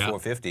at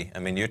 54.50. I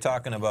mean, you're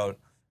talking about,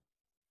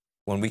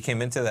 when we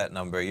came into that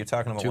number, you're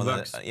talking about more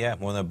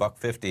than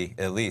 $1.50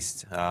 at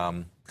least.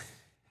 Now,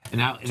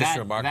 just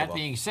remarkable. That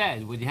being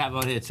said, what you have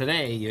out here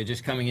today, you're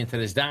just coming into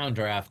this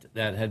downdraft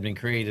that had been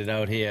created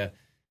out here.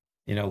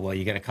 Well,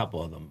 you got a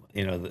couple of them.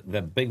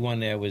 The big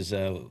one there was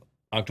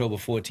October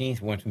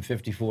 14th, went from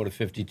 54 to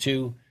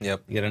 52.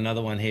 Yep. You got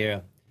another one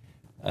here,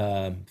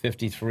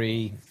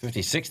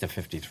 56 to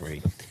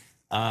 53.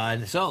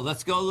 So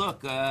let's go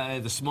look.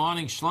 This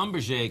morning,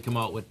 Schlumberger come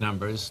out with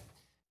numbers.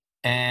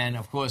 And,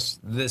 of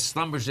course, this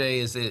Schlumberger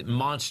is a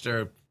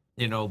monster,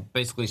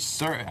 basically,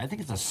 I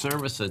think it's a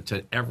servicer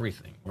to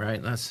everything,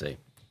 right? Let's see.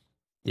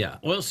 Yeah,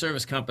 oil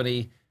service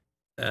company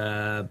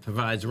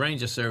provides a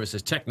range of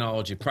services,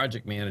 technology,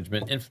 project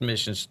management,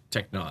 information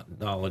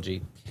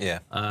technology. Yeah.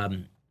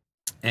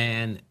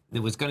 And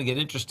what's going to get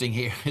interesting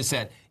here is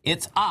that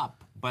it's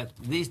up, but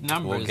these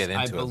numbers,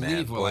 I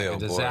believe, were like a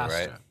disaster.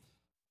 Right?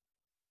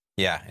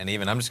 Yeah, and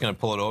even I'm just going to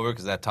pull it over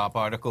because that top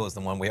article is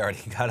the one we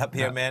already got up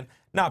here, man.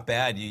 Not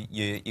bad.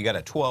 You got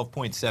a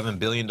 $12.7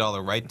 billion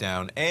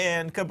write-down,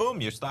 and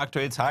kaboom, your stock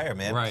trades higher,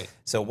 man. Right.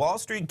 So Wall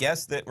Street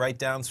guessed that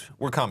write-downs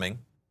were coming,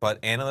 but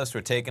analysts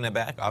were taking it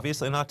back.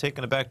 Obviously not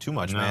taking it back too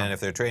much, man, if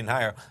they're trading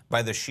higher,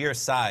 by the sheer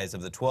size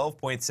of the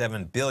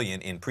 $12.7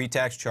 billion in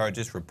pre-tax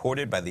charges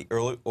reported by the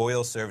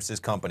oil services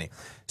company.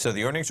 So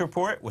the earnings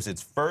report was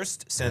its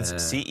first since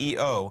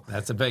CEO.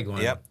 That's a big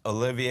one. Yep.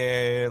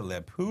 Olivier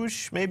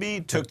Lepouche,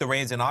 maybe, took the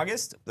reins in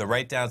August. The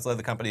write-downs led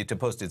the company to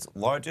post its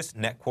largest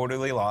net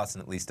quarterly loss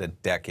in at least a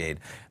decade.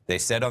 They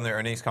said on their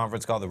earnings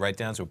conference call the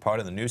write-downs were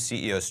part of the new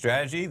CEO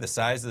strategy. The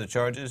size of the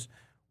charges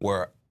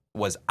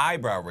was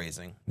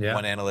eyebrow-raising,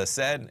 one analyst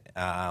said.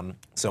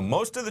 So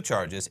most of the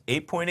charges,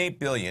 $8.8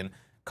 billion,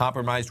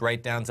 compromised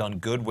write-downs on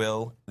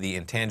goodwill, the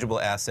intangible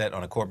asset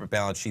on a corporate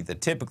balance sheet that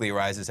typically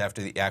arises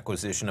after the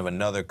acquisition of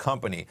another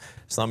company.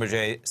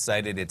 Schlumberger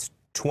cited its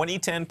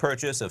 2010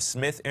 purchase of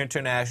Smith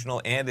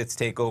International and its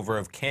takeover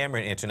of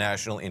Cameron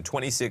International in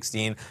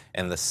 2016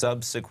 and the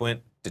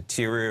subsequent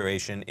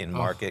deterioration in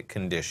market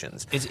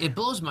conditions. It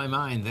blows my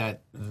mind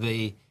that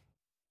the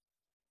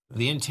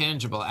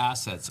intangible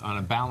assets on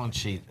a balance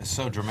sheet is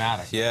so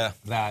dramatic. Yeah.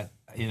 That,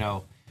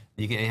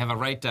 you can have a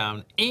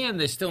write-down, and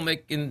they're still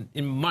making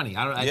money.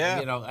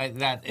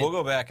 We'll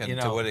go back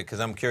into it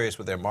because I'm curious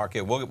with their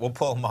market. We'll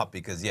pull them up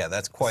because,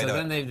 that's quite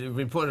then they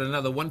reported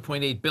another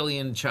 $1.8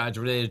 billion charge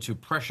related to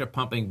pressure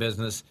pumping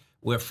business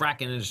where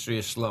fracking industry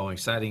is slowing,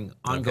 citing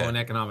ongoing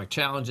economic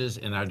challenges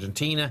in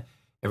Argentina.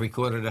 It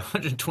recorded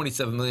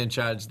 $127 million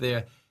charge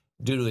there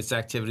due to its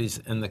activities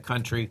in the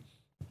country.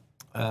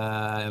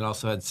 And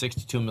also had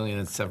 $62 million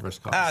in severance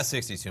costs.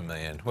 $62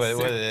 million.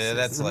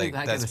 That's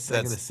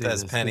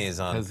pennies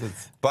on.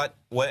 But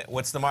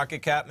what's the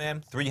market cap,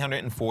 man?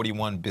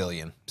 $341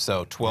 billion.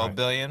 So $12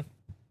 billion.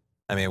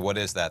 I mean, what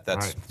is that?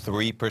 That's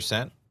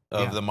 3%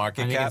 of the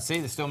market cap. You can see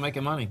they're still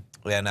making money.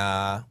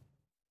 And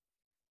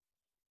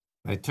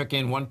they took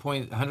in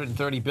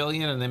 $130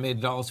 billion and they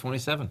made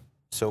 $1.27.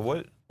 So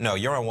what? No,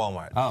 you're on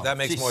Walmart. Oh, that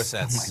makes more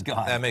sense. Oh, my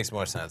God. That makes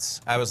more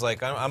sense. I was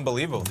like,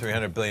 unbelievable,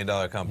 $300 billion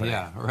company.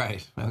 Yeah,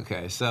 right.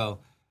 Okay, so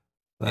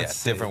let's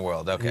see. Different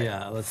world. Okay.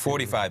 Yeah, let's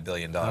 $45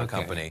 billion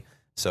company.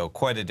 So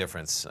quite a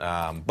difference.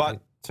 But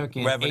it took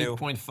in revenue,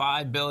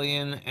 $8.5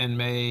 billion and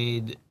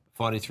made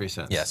 43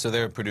 cents. Yeah, so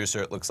they're a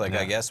producer, it looks like,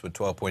 I guess, with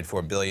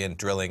 $12.4 billion,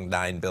 drilling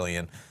 $9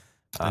 billion.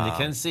 And you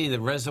can see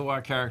the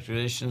reservoir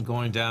characterization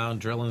going down,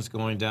 drilling's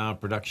going down,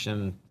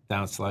 production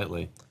down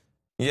slightly.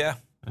 Yeah.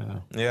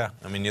 Yeah,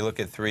 I mean, you look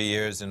at 3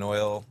 years in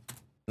oil,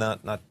 not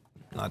a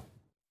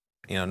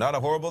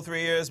horrible 3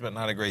 years, but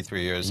not a great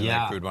 3 years in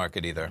the crude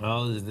market either.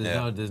 Well,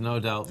 there's no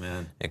doubt,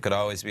 man. It could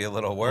always be a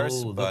little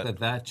worse. Ooh, but look at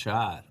that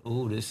chart.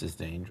 Ooh, this is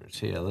dangerous.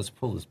 Here, let's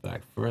pull this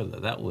back further.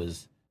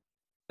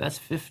 That's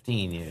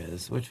 15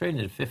 years. We're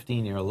trading at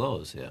 15-year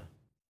lows here.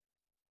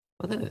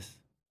 Look at this.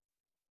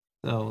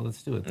 So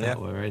let's do it that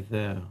way right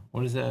there.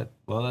 What is that?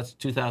 Well, that's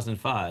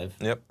 2005.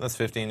 Yep, that's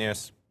 15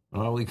 years.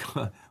 Well,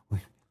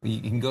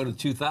 You can go to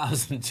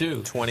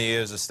 2002. 20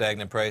 years of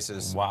stagnant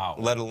prices. Wow.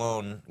 Let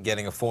alone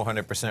getting a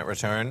 400%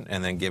 return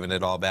and then giving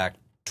it all back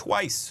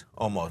twice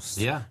almost.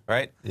 Yeah.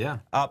 Right? Yeah.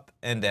 Up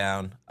and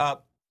down,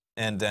 up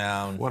and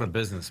down. What a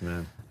business,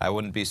 man. I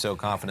wouldn't be so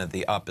confident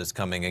the up is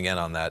coming again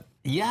on that.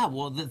 Yeah,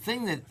 well, the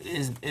thing that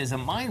is a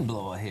mind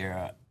blower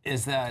here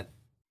is that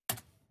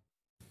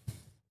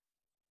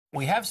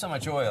we have so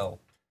much oil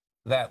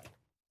that,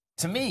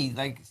 to me,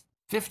 like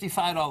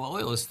 $55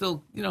 oil is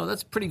still,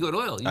 that's pretty good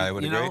oil. I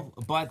would agree.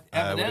 But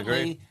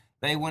evidently,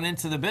 they went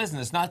into the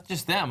business, not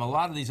just them. A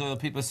lot of these oil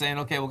people are saying,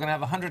 okay, we're going to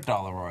have $100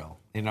 oil,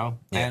 Yeah.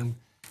 And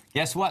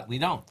guess what? We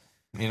don't,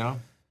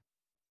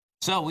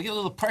 So we get a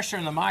little pressure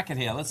in the market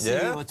here. Let's see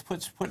what's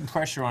putting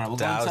pressure on it. We'll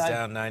Dow's go inside.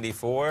 down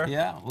 94.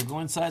 Yeah, we'll go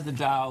inside the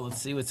Dow.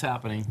 Let's see what's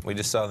happening. We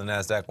just saw the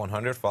NASDAQ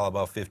 100 fall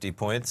about 50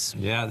 points.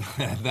 Yeah,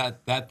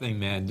 that thing,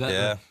 man.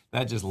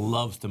 That just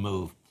loves to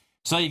move.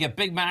 So you get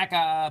Big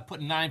Mac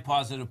putting 9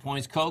 positive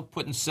points, Coke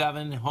putting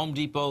 7, Home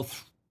Depot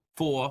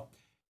 4.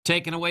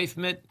 Taken away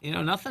from it,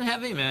 nothing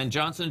heavy, man.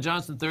 Johnson &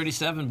 Johnson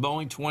 37,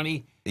 Boeing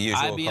 20, The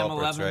usual IBM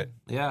culprits, 11. right?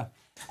 Yeah,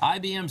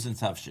 IBM's in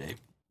tough shape.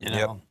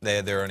 Yep, they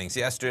had their earnings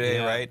yesterday,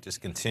 right?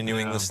 Just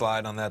continuing the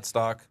slide on that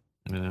stock.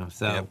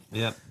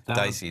 Yep.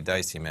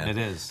 Dicey, man. It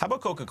is. How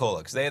about Coca-Cola?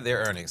 Because they had their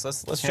earnings.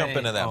 Let's jump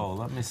into them. Oh,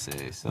 let me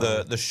see.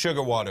 So, the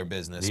sugar water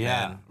business,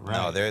 man. Right.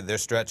 No, they're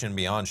stretching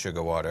beyond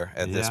sugar water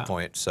at this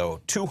point. So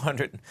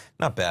 200,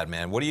 not bad,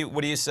 man. What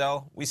do you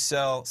sell? We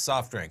sell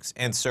soft drinks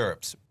and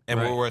syrups, and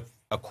we're worth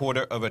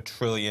 $250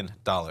 billion.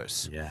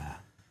 Yeah.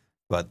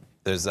 But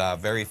there's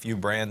very few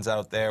brands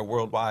out there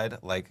worldwide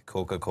like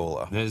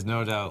Coca-Cola. There's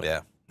no doubt.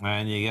 Yeah.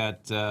 And you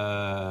got,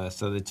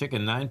 so they took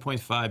in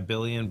 $9.5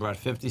 billion, brought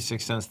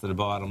 56 cents to the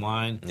bottom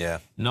line. Yeah.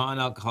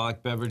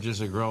 Non-alcoholic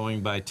beverages are growing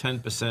by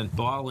 10%.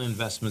 Bottle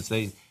investments,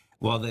 they're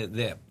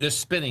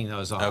spinning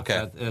those off.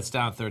 Okay. That's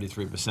down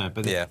 33%.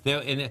 But Yeah.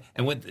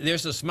 they're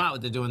so smart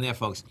what they're doing there,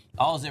 folks.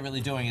 All they're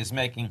really doing is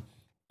making,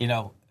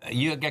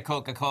 you get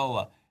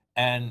Coca-Cola,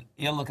 and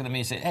you're looking at me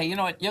and say, hey, you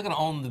know what? You're going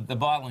to own the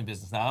bottling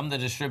business now. I'm the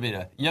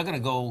distributor. You're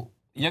going to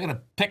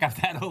pick up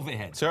that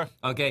overhead. Sure.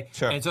 Okay?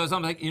 Sure. And so it's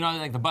something like,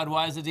 like the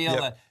Budweiser deal.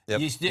 Yep.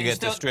 You get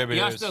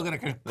distributors you're still going to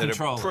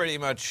control that are pretty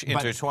much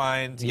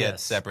intertwined, yet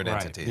separate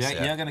entities.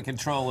 You're going to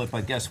control it,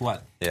 but guess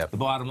what? Yep. The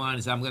bottom line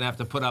is I'm going to have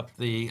to I'm going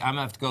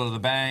to have to go to the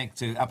bank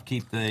to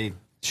upkeep the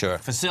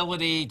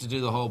facility to do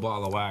the whole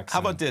ball of wax. How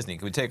about Disney?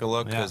 Can we take a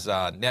look? Because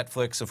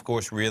Netflix, of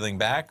course, reeling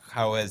back.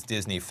 How has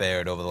Disney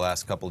fared over the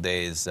last couple of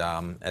days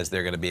as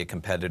they're going to be a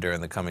competitor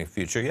in the coming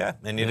future? Yeah,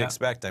 and you'd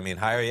expect. I mean,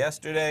 higher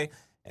yesterday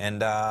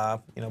and,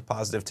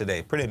 positive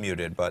today. Pretty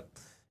muted, but,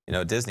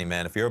 Disney,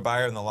 man, if you're a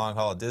buyer in the long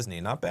haul of Disney,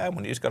 not bad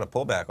when you just got a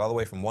pullback all the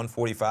way from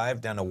 145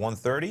 down to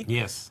 130.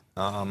 Yes.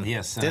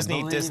 Yes.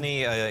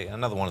 Disney,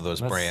 another one of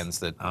those brands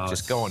that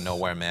just going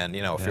nowhere, man.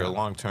 If you're a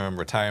long-term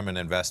retirement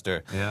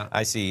investor,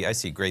 I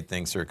see great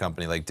things for a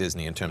company like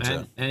Disney in terms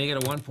of. And you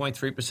get a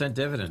 1.3%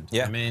 dividend.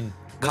 Yeah. I mean,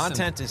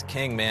 content is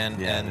king, man.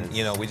 Yeah,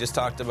 and we just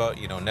talked about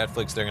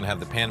Netflix. They're going to have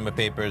the Panama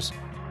Papers.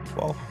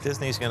 Well,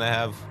 Disney's going to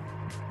have.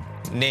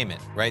 Name it,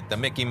 right? The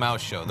Mickey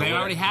Mouse show. They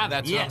already have.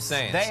 That's what I'm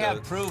saying. They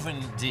have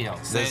proven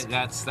deals.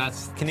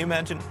 That's. Can you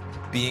imagine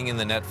being in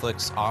the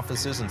Netflix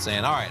offices and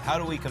saying, all right, how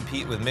do we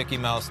compete with Mickey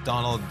Mouse,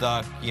 Donald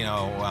Duck,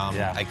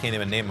 I can't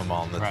even name them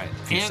all in the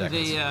few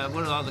seconds. And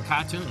what are all the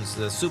cartoons?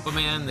 The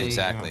Superman.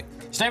 Exactly.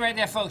 Stay right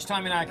there, folks.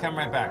 Tommy and I come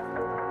right back.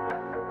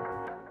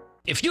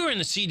 If you're in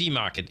the CD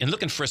market and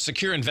looking for a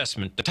secure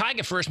investment, the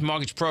Tiger First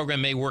Mortgage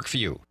Program may work for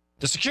you.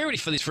 The security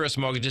for these first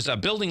mortgages are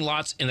building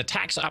lots in the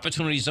tax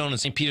opportunity zone in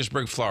St.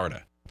 Petersburg,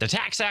 Florida. The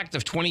Tax Act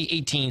of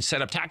 2018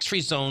 set up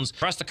tax-free zones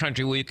across the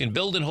country where you can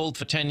build and hold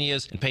for 10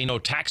 years and pay no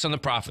tax on the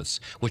profits,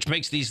 which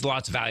makes these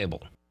lots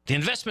valuable. The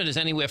investment is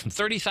anywhere from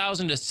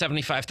 $30,000 to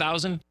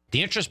 $75,000.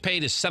 The interest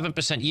paid is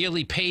 7%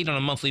 yearly, paid on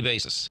a monthly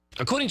basis.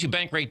 According to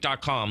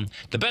Bankrate.com,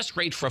 the best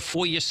rate for a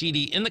 4-year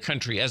CD in the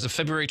country as of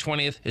February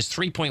 20th is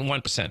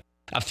 3.1%.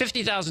 A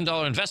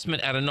 $50,000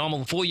 investment at a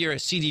normal 4-year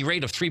CD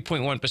rate of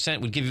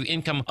 3.1% would give you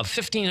income of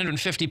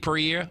 $1,550 per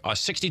year or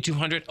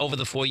 $6,200 over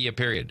the 4-year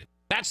period.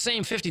 That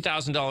same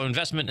 $50,000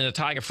 investment in the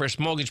Tiger First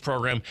Mortgage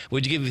Program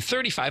would give you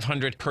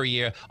 $3,500 per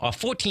year or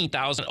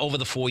 $14,000 over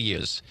the 4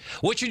 years.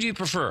 Which would you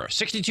prefer,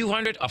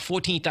 $6,200 or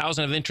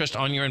 $14,000 of interest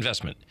on your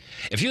investment?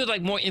 If you would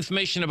like more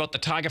information about the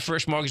Tiger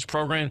First Mortgage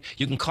Program,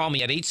 you can call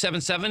me at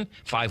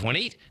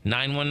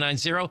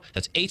 877-518-9190.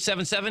 That's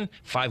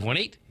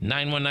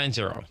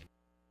 877-518-9190.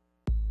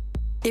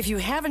 If you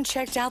haven't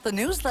checked out the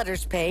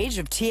newsletters page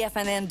of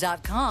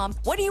TFNN.com,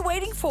 what are you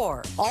waiting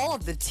for? All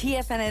of the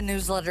TFNN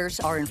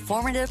newsletters are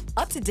informative,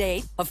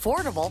 up-to-date,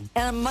 affordable,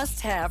 and a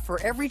must-have for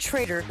every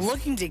trader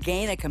looking to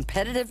gain a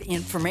competitive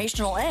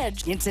informational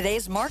edge in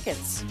today's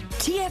markets.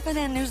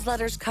 TFNN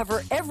newsletters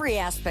cover every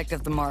aspect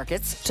of the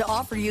markets to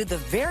offer you the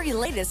very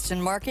latest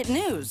in market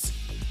news.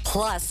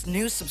 Plus,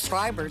 new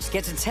subscribers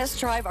get to test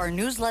drive our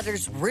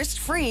newsletters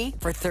risk-free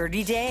for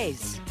 30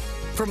 days.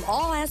 From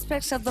all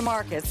aspects of the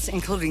markets,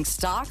 including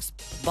stocks,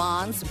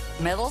 bonds,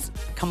 metals,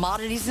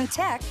 commodities, and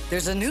tech,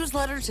 there's a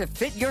newsletter to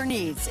fit your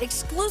needs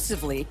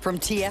exclusively from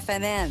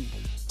TFNN.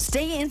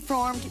 Stay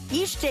informed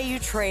each day you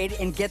trade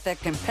and get the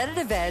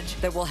competitive edge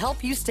that will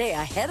help you stay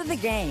ahead of the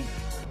game.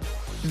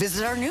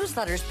 Visit our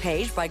newsletters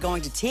page by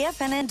going to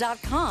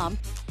TFNN.com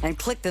and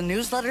click the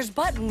newsletters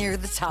button near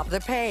the top of the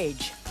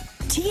page.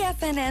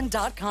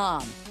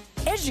 TFNN.com,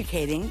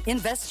 educating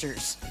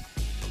investors.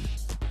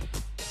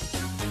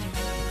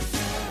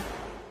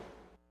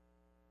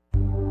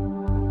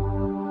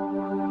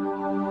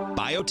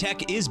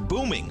 Biotech is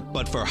booming,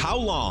 but for how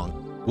long?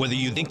 Whether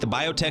you think the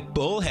biotech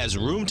bull has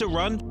room to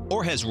run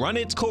or has run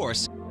its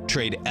course,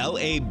 trade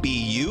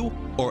LABU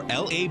or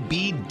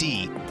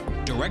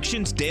LABD.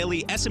 Direction's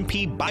daily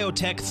S&P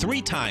Biotech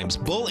 3 times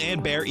bull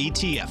and bear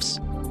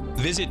ETFs.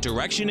 Visit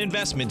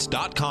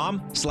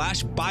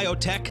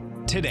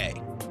directioninvestments.com/biotech today.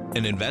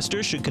 An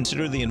investor should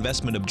consider the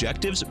investment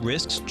objectives,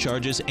 risks,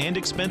 charges, and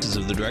expenses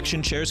of the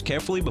Direction shares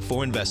carefully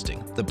before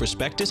investing. The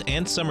prospectus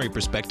and summary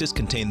prospectus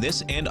contain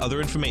this and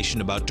other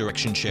information about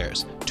Direction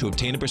shares. To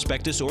obtain a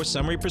prospectus or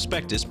summary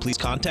prospectus, please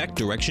contact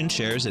Direction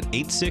shares at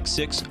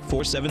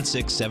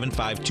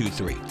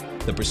 866-476-7523.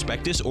 The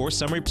prospectus or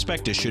summary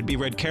prospectus should be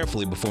read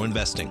carefully before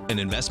investing. An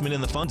investment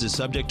in the funds is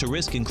subject to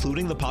risk,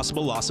 including the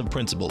possible loss of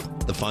principal.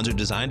 The funds are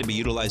designed to be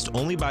utilized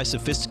only by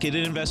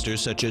sophisticated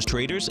investors such as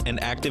traders and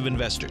active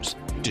investors.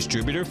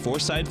 Distributor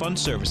Foreside Fund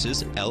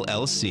Services,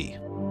 LLC.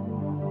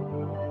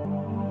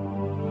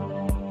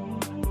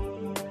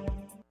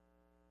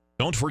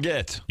 Don't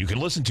forget, you can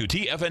listen to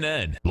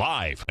TFNN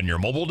live on your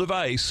mobile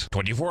device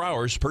 24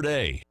 hours per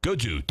day. Go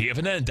to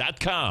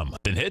TFNN.com,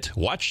 then hit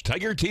Watch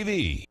Tiger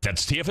TV.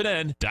 That's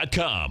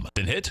TFNN.com,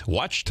 then hit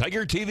Watch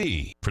Tiger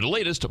TV for the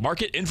latest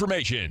market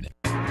information.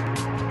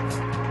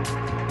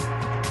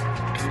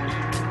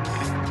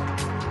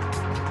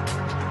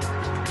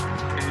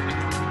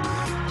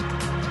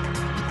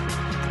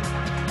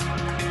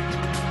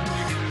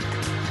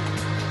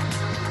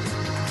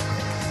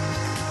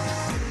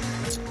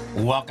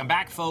 Welcome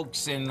back,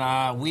 folks, and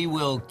we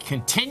will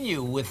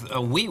continue with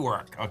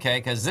WeWork, okay?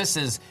 Because this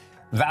is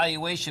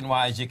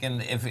valuation-wise, you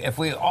can, if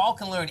we all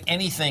can learn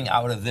anything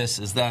out of this,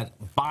 is that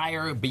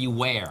buyer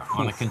beware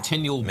on a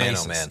continual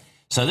basis. Man, oh man.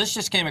 So this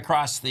just came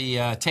across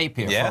the tape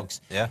here,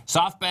 folks. Yeah.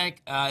 SoftBank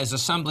is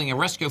assembling a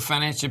rescue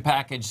financing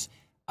package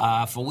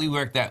for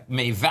WeWork that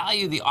may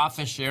value the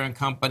office sharing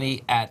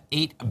company at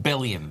 $8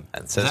 billion.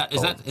 Is that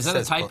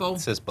a typo?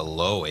 It says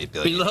below $8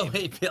 billion. Below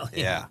 $8 billion.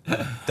 Yeah.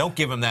 Don't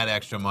give them that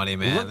extra money,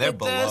 man. Look They're at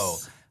below.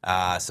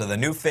 So the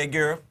new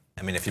figure,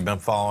 I mean, if you've been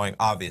following,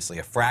 obviously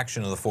a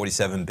fraction of the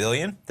 $47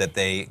 billion that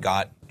they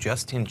got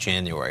just in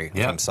January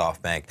from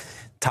SoftBank.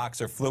 Talks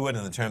are fluid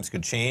and the terms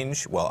could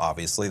change. Well,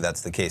 obviously,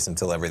 that's the case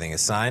until everything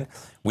is signed.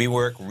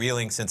 WeWork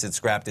reeling since it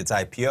scrapped its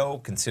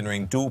IPO,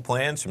 considering dual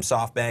plans from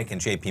SoftBank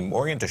and JP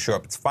Morgan to shore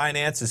up its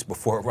finances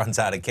before it runs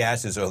out of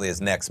cash as early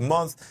as next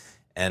month.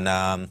 And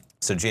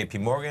so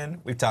JP Morgan,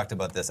 we've talked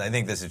about this. I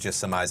think this is just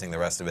surmising the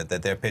rest of it,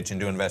 that they're pitching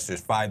to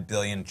investors $5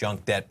 billion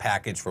junk debt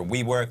package for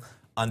WeWork,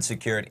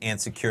 unsecured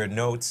and secured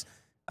notes.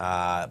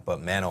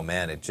 But man, oh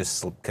man, it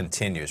just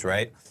continues,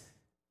 right?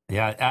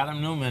 Yeah,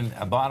 Adam Newman,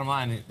 bottom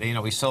line, you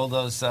know, we sold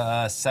those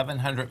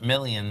 700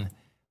 million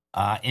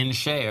in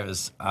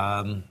shares.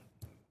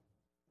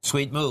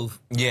 Sweet move.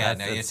 Yeah,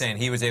 now you're saying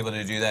he was able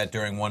to do that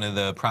during one of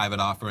the private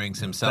offerings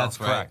himself, that's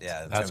right? Correct.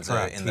 Yeah, that's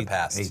correct. In the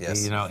past,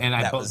 yes. You know, and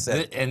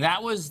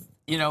that was,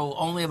 you know,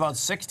 only about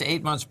 6 to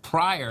 8 months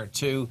prior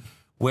to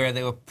where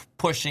they were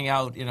pushing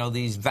out, you know,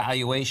 these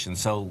valuations.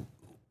 So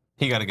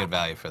he got a good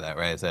value for that,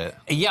 right? Is that?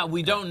 Yeah,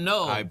 we don't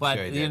know, but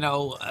sure you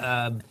know,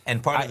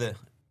 and part of the.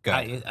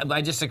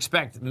 I just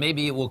expect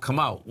maybe it will come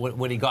out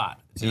what he got.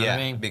 Do you know what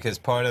I mean? Because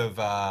part of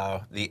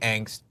the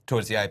angst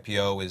towards the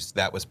IPO is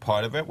that was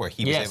part of it, where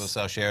he was able to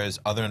sell shares.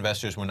 Other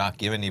investors were not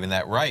given even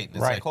that right. It's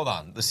like, hold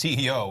on, the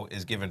CEO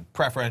is given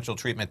preferential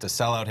treatment to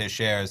sell out his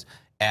shares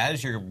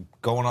as you're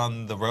going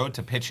on the road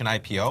to pitch an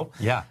IPO.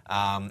 Yeah.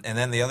 And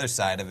then the other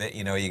side of it,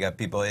 you know, you got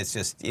people, it's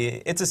just,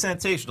 it's a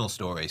sensational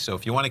story. So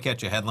if you want to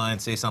catch a headline,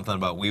 say something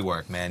about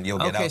WeWork, man, you'll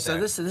get out there. Okay, so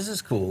this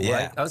is cool, yeah.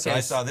 right? Okay. So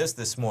I saw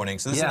this morning.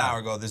 So this is an hour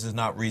ago. This is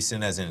not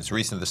recent, as in it's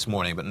recent this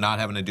morning, but not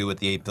having to do with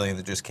the $8 billion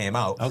that just came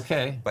out.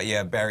 Okay. But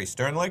yeah, Barry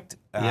Sternlicht.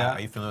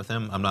 Are you familiar with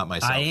him? I'm not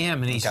myself. I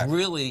am, and he's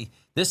really,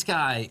 this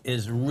guy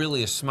is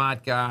really a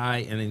smart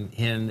guy,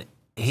 and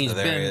he's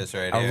been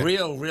a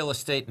real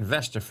estate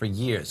investor for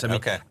years. I mean,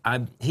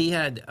 he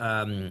had,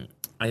 I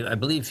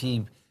believe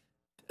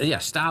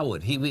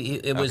Starwood.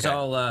 It was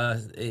all.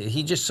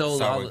 He just sold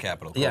Starwood all.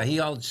 Capital. Yeah, he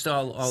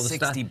sold all the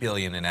 $60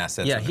 billion in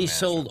assets. Yeah, he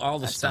sold all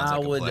the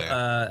Starwood.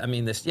 I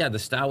mean, the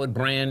Starwood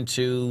brand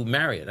to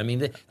Marriott. I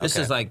mean, this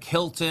is like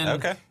Hilton.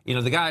 Okay. You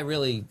know, the guy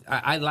really.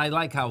 I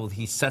like how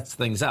he sets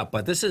things up,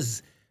 but this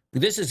is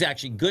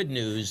actually good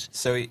news.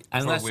 So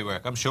unless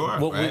WeWork, I'm sure.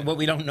 What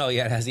we don't know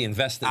yet, has he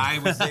invested? I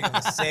was thinking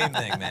the same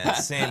thing, man.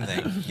 Same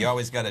thing. You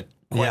always got to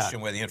question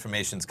where the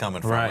information's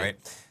coming from, right?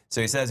 So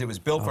he says it was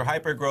built for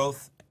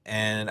hypergrowth,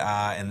 and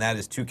that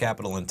is too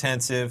capital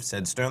intensive,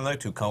 said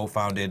Sternlicht, who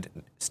co-founded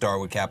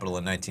Starwood Capital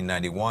in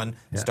 1991.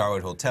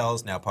 Starwood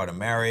Hotels, now part of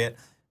Marriott.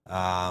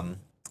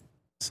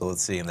 So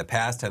let's see. In the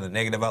past, had a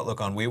negative outlook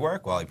on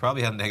WeWork. Well, he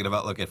probably had a negative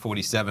outlook at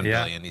 47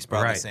 billion. He's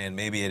probably saying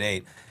maybe at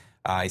 8.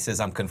 He says,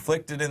 I'm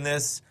conflicted in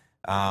this.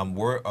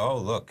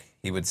 Look,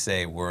 he would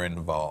say we're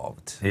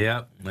involved.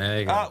 Yep, there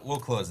you go. We'll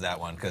close that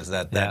one because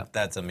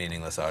that's a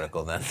meaningless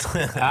article then.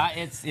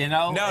 It's, you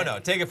know. No,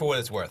 take it for what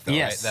it's worth, though,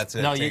 yes. right? That's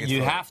it. No,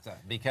 you have to,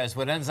 because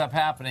what ends up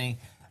happening,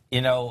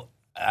 you know,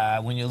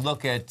 when you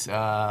look at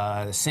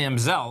Sam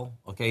Zell,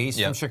 okay, he's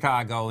from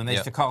Chicago, and they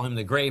used to call him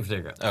the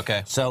gravedigger.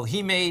 Okay. So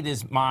he made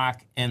his mark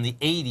in the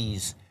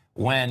 80s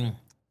when,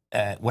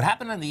 what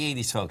happened in the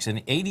 80s, folks,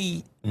 in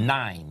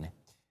 89,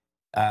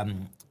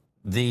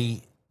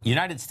 the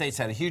United States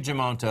had a huge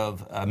amount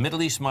of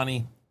Middle East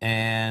money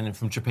and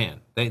from Japan.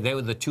 They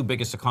were the two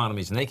biggest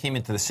economies, and they came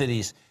into the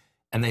cities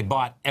and they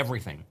bought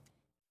everything.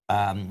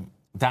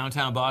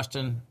 Downtown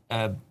Boston,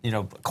 you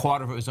know, a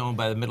quarter of it was owned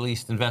by the Middle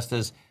East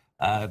investors.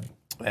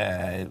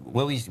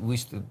 Where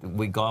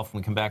we golf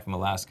when we come back from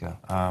Alaska.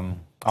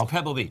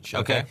 Pebble Beach.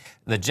 Okay.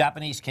 The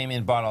Japanese came in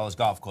and bought all those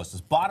golf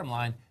courses. Bottom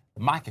line,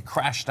 the market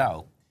crashed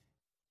out,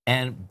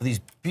 and these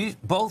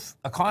both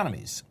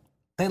economies,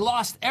 they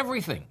lost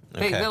everything.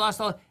 They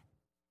lost all,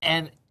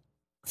 and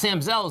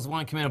Sam Zell is the one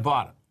who came in and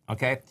bought it.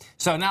 Okay.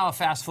 So now I'll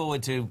fast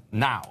forward to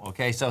now.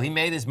 Okay. So he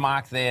made his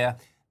mark there.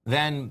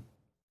 Then,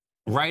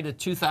 right at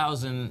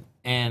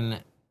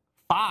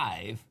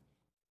 2005,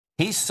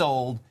 he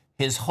sold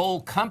his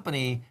whole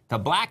company to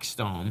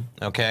Blackstone.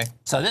 Okay.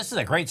 So this is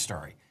a great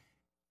story.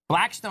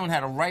 Blackstone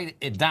had to write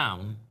it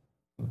down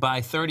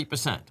by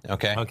 30%.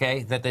 Okay.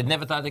 Okay, that they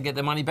never thought they'd get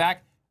their money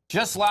back.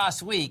 Just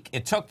last week,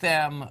 it took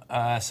them,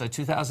 so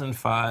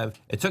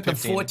 2005, it took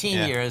 15, them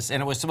 14 years,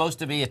 and it was supposed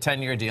to be a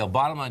 10-year deal.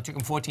 Bottom line, it took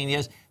them 14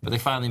 years, but they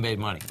finally made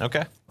money.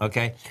 Okay.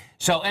 Okay.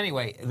 So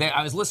anyway,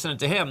 I was listening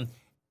to him,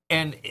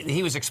 and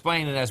he was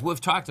explaining, as we've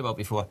talked about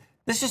before,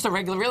 this is just a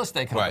regular real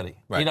estate company.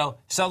 Right. You know,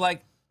 so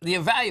like the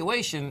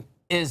evaluation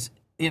is,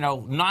 you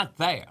know, not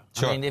there.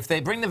 Sure. I mean, if they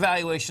bring the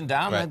valuation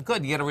down, then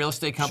good. You get a real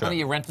estate company,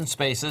 you're renting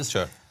spaces.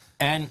 Sure.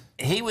 And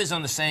he was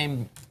on the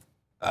same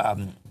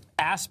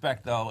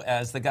aspect, though,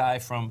 as the guy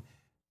from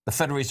the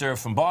Federal Reserve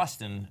from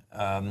Boston,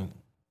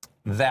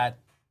 that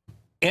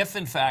if,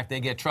 in fact, they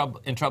get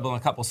in trouble in a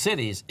couple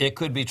cities, it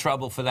could be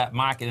trouble for that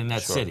market in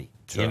that city.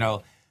 Sure. You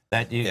know,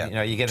 that you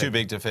know, you get too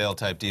big to fail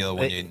type deal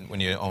when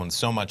you own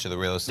so much of the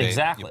real estate.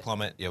 Exactly. You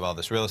plummet. You have all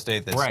this real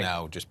estate that's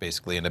now just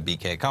basically in a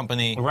BK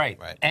company. Right.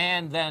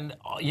 And then,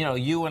 you know,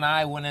 you and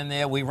I went in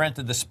there, we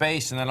rented the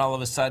space, and then all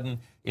of a sudden,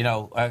 you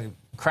know, a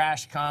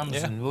crash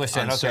comes, and we're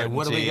saying, okay,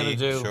 what are we going to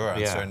do? Sure,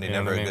 uncertainty,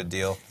 never a good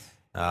deal.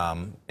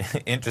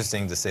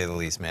 Interesting to say the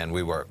least, man.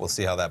 We'll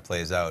see how that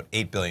plays out.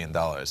 $8 billion.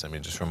 I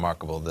mean, just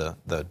remarkable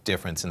the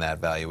difference in that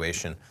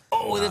valuation.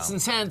 Oh, that's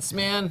intense,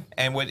 man.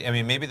 And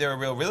maybe they're a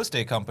real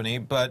estate company,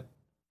 but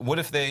what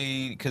if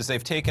because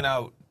they've taken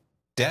out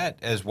debt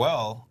as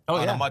well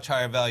on a much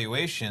higher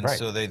valuation,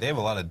 so they have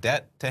a lot of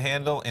debt to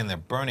handle, and they're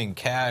burning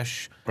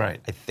cash. Right.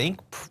 I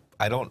think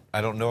I don't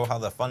know how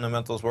the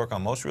fundamentals work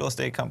on most real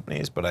estate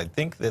companies, but I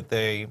think that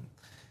they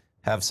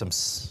have some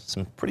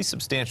pretty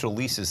substantial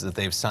leases that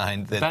they've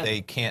signed that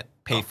they can't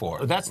pay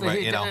for. That's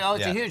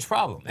it's a huge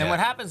problem. And what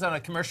happens on a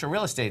commercial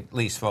real estate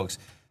lease, folks,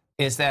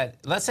 is that,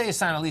 let's say you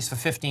sign a lease for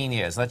 15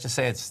 years. Let's just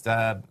say it's,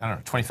 I don't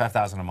know,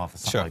 $25,000 a month or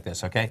something like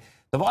this, okay?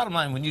 The bottom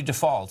line, when you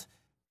default,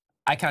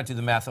 I can't do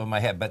the math over my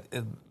head, but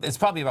it's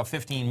probably about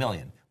 $15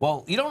 million.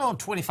 Well, you don't own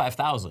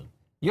 $25,000.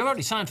 You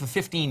already signed for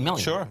 $15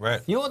 million. Sure, right.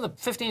 You own the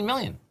 $15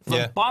 million.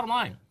 Bottom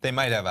line. They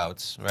might have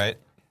outs, right?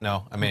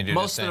 No, I mean,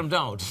 most of them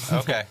don't.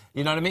 Okay.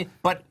 You know what I mean?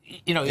 But,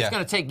 you know, it's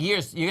going to take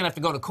years. You're going to have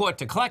to go to court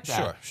to collect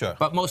that. Sure.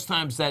 But most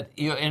times that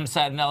you're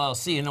inside an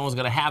LLC and no one's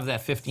going to have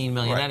that $15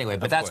 million anyway.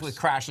 But that's what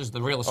crashes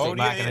the real estate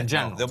market in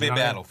general. No, there'll be a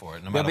battle for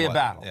it, no There'll matter be what. a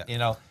battle, you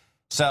know.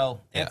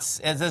 So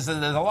there's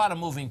a lot of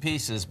moving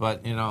pieces,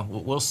 but, you know,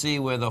 we'll see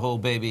where the whole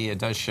baby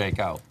does shake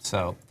out.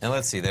 So. And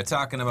let's see. They're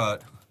talking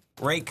about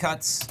rate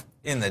cuts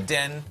in the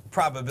den,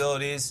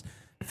 probabilities,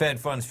 Fed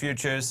funds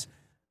futures.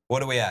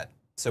 What are we at?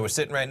 So we're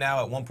sitting right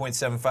now at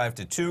 1.75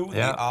 to 2.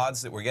 The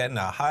odds that we're getting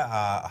a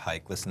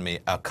hike, listen to me,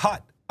 a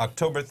cut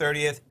October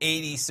 30th,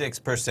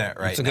 86% right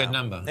now. It's a good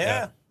number.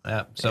 Yeah.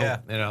 So,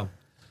 you know.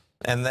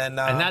 And then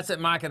and that's at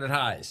market at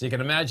highs. You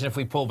can imagine if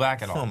we pull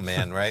back at all. Oh,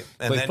 man, right?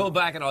 If we pull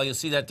back at all, you'll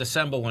see that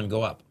December one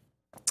go up.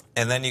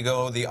 And then you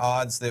go the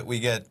odds that we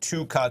get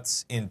 2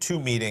 cuts in 2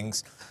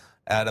 meetings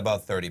at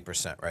about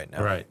 30% right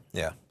now. Right.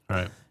 Yeah.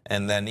 Right.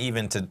 And then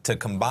even to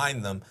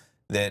combine them,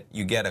 that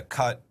you get a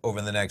cut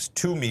over the next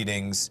 2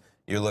 meetings,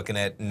 you're looking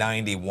at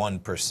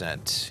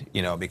 91%,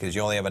 you know, because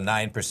you only have a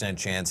 9%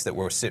 chance that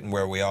we're sitting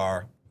where we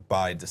are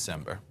by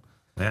December.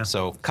 Yeah.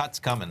 So cuts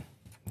coming.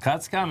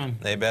 Cuts coming.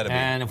 They better be.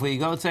 And if we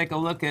go take a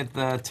look at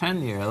the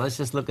 10-year, let's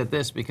just look at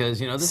this because,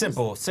 you know, this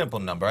simple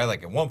number. I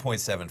like it.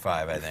 1.75,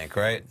 I think,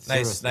 right?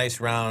 Nice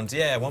round.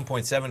 Yeah,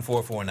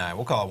 1.7449.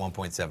 We'll call it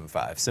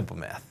 1.75. Simple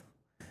math.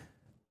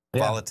 Yeah.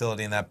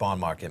 Volatility in that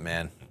bond market,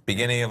 man.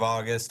 Beginning of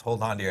August,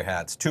 hold on to your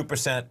hats.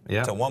 2%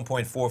 to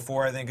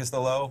 1.44, I think, is the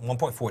low.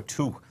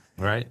 1.42.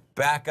 Right.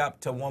 Back up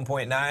to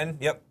 1.9.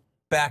 Yep.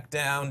 Back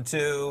down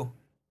to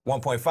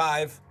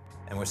 1.5.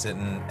 and we're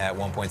sitting at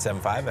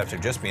 1.75 after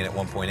just being at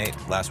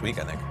 1.8 last week,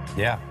 I think.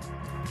 Yeah.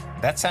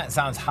 That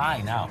sounds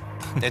high now.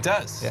 It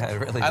does. Yeah, it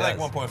really does. I like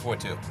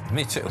 1.42.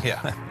 Me too. Yeah.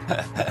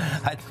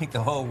 I think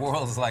the whole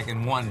world is like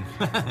in one.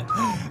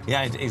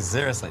 Yeah,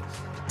 seriously.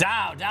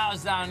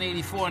 Dow's down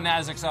 84,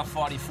 Nasdaq's up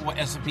 44,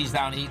 S&P's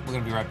down 8. We're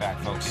going to be right back,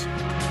 folks.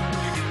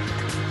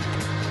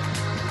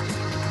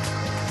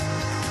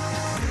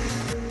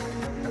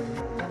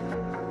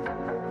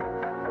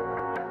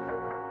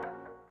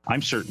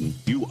 I'm certain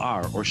you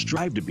are or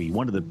strive to be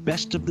one of the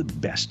best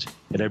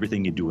at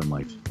everything you do in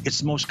life.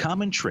 It's the most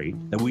common trait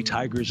that we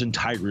tigers and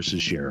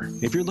tigresses share.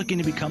 If you're looking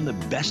to become the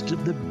best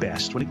of the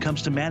best when it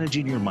comes to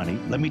managing your money,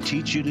 let me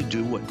teach you to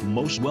do what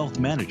most wealth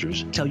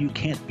managers tell you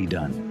can't be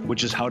done,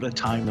 which is how to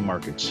time the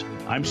markets.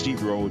 I'm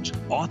Steve Rhodes,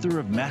 author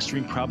of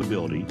Mastering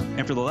Probability,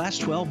 and for the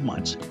last 12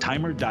 months,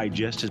 Timer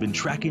Digest has been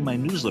tracking my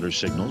newsletter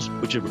signals,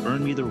 which have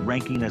earned me the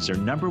ranking as their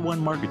 #1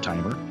 market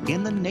timer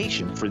in the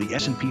nation for the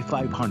S&P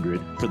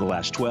 500 for the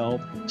last 12,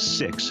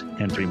 6,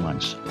 and 3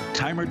 months.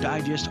 Timer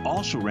Digest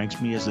also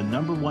ranks me as the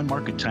 #1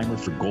 market timer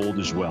for gold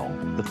as well.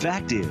 The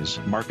fact is,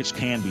 markets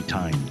can be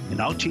timed, and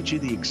I'll teach you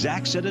the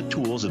exact set of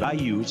tools that I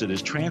use that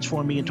has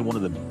transformed me into one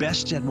of the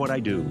best at what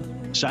I do.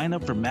 Sign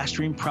up for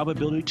Mastering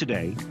Probability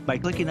today by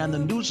clicking on the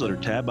newsletter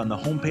tab on the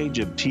homepage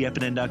of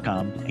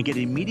TFNN.com and get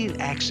immediate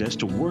access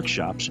to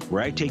workshops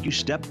where I take you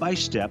step by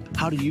step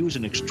how to use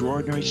an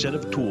extraordinary set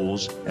of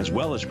tools as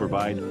well as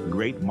provide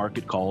great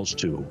market calls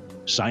too.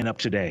 Sign up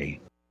today.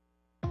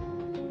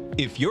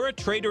 If you're a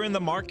trader in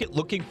the market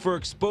looking for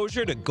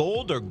exposure to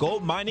gold or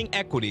gold mining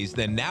equities,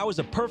 then now is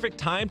a perfect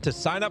time to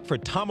sign up for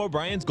Tom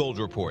O'Brien's Gold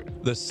Report.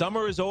 The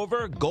summer is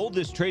over, gold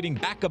is trading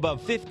back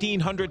above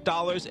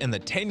 $1,500, and the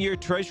 10-year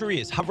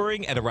Treasury is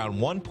hovering at around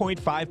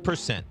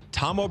 1.5%.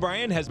 Tom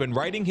O'Brien has been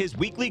writing his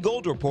weekly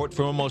gold report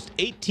for almost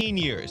 18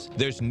 years.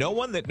 There's no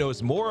one that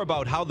knows more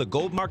about how the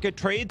gold market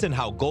trades and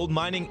how gold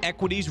mining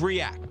equities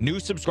react. New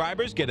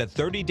subscribers get a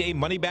 30-day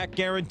money-back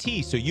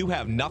guarantee, so you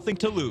have nothing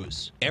to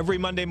lose. Every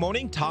Monday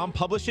morning, Tom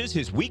publishes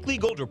his weekly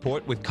gold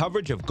report with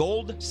coverage of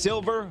gold,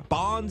 silver,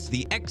 bonds,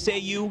 the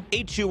XAU,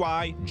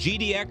 HUI,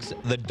 GDX,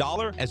 the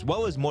dollar, as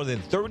well as more than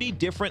 30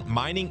 different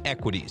mining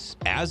equities.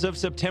 As of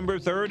September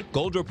 3rd,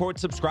 Gold Report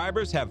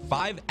subscribers have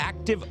 5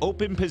 active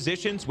open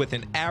positions with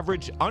an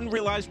average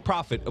unrealized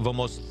profit of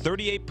almost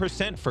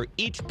 38% for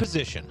each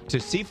position. To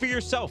see for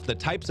yourself the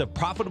types of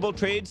profitable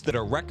trades that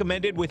are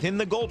recommended within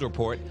the Gold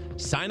Report,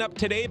 sign up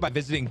today by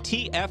visiting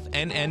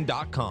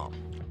TFNN.com.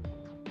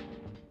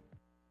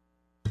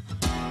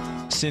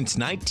 Since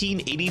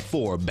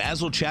 1984,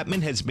 Basil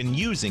Chapman has been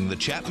using the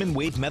Chapman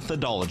Wave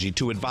methodology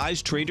to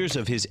advise traders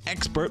of his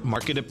expert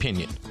market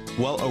opinion.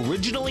 While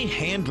originally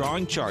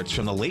hand-drawing charts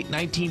from the late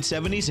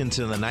 1970s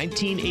into the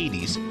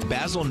 1980s,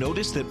 Basil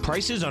noticed that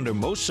prices under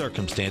most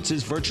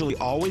circumstances virtually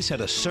always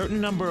had a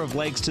certain number of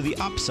legs to the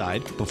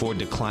upside before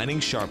declining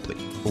sharply.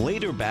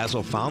 Later,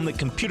 Basil found that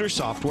computer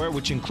software,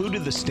 which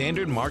included the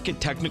standard market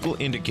technical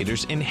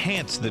indicators,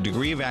 enhanced the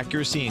degree of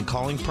accuracy in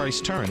calling price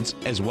turns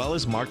as well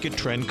as market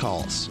trend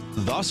calls.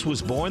 Thus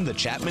was born the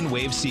Chapman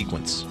Wave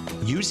sequence.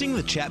 Using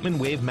the Chapman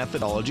Wave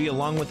methodology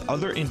along with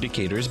other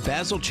indicators,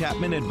 Basil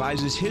Chapman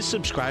advises his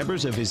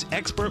subscribers of his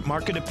expert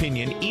market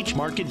opinion each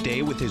market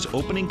day with his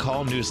opening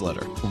call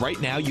newsletter. Right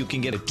now, you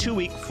can get a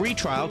 2-week free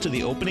trial to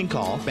the opening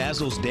call,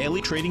 Basil's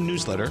daily trading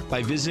newsletter,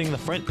 by visiting the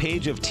front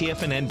page of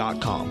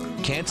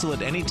TFNN.com. Cancel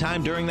at any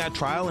time during that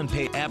trial and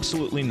pay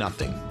absolutely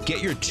nothing.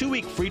 Get your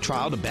 2-week free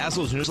trial to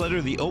Basil's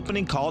newsletter, The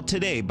Opening Call,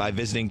 today by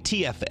visiting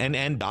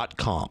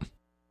TFNN.com.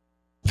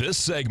 This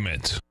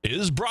segment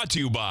is brought to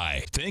you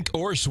by Think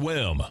or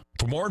Swim.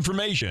 For more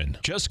information,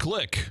 just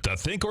click the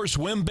Think or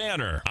Swim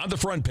banner on the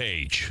front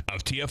page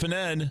of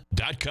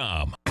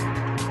TFNN.com.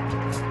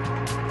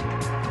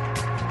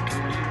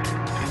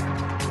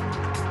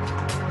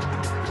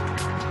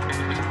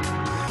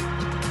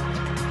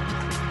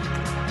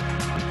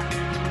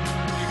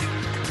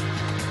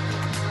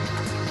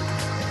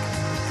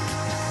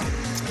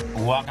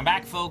 Welcome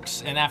back,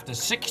 folks. And after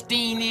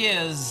 16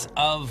 years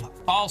of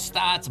false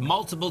starts,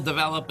 multiple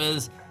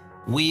developers,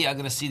 we are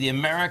going to see the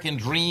American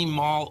Dream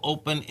Mall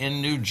open in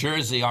New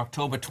Jersey,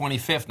 October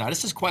 25th. Now,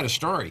 this is quite a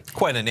story.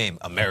 Quite a name,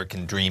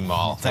 American Dream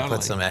Mall. Totally. That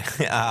puts some.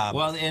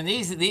 Well, and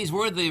these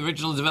were the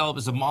original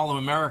developers of Mall of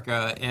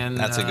America, and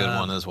that's a good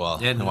one as well.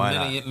 In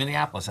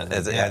Minneapolis, I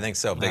think. I think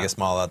so. Biggest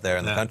mall out there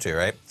in the country,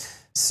 right?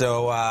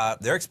 So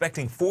they're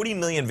expecting 40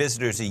 million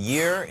visitors a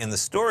year, and the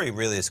story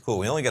really is cool.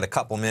 We only got a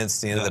couple minutes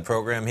to the end of the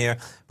program here,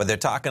 but they're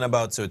talking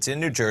about, so it's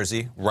in New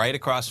Jersey, right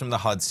across from the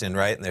Hudson,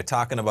 right? And they're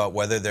talking about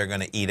whether they're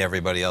going to eat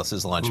everybody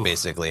else's lunch,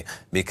 basically,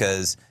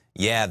 because,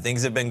 yeah,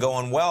 things have been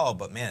going well,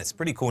 but, man, it's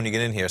pretty cool when you get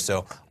in here.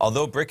 So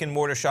although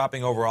brick-and-mortar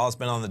shopping overall has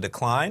been on the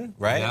decline,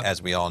 right,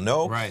 as we all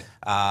know,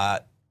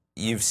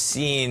 you've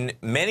seen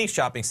many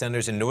shopping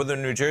centers in northern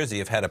New Jersey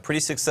have had a pretty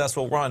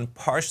successful run,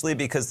 partially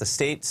because the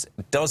state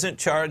doesn't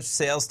charge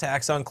sales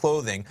tax on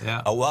clothing,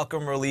 a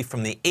welcome relief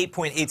from the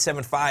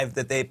 8.875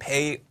 that they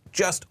pay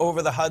just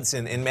over the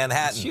Hudson in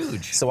Manhattan. That's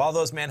huge. So all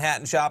those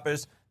Manhattan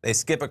shoppers, They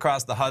skip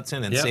across the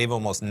Hudson and save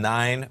almost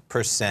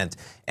 9%.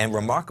 And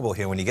remarkable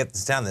here when you get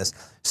down this.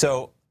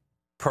 So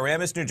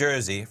Paramus, New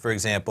Jersey, for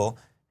example,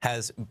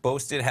 has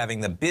boasted having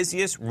the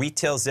busiest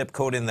retail zip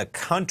code in the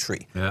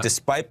country,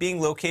 despite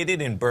being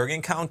located in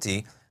Bergen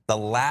County, the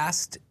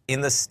last in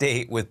the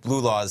state with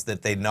blue laws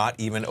that they not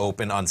even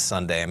open on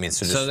Sunday. I mean,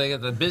 so they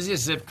got the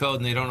busiest zip code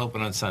and they don't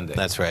open on Sunday.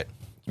 That's right.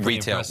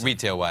 Impressive.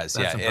 Retail-wise,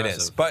 yeah, impressive. it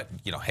is. But,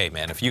 you know, hey,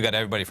 man, if you got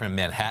everybody from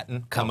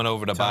Manhattan coming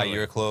over to buy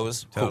your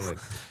clothes. Totally.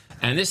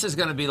 And this is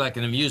going to be like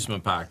an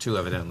amusement park, too,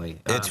 evidently.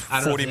 It's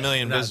 40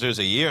 million visitors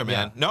a year,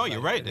 man. No, you're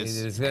right.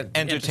 It's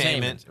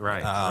entertainment.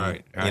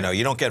 Right. You know,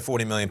 you don't get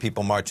 40 million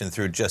people marching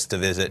through just to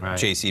visit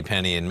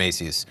JCPenney and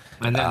Macy's.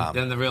 And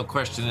then the real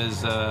question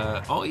is,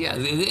 oh, yeah,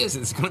 it is.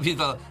 It's going to be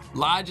the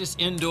largest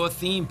indoor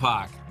theme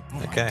park. Oh,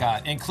 my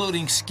God.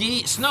 Including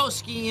snow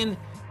skiing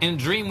and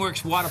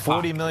DreamWorks water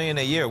park. 40 million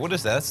a year. What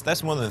is that?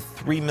 That's more than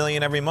 3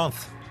 million every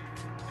month.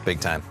 Big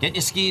time. Get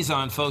your skis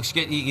on, folks.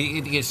 Get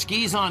your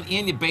skis on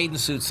and your bathing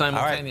suit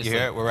simultaneously. All right, you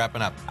hear it. We're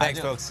wrapping up. Thanks,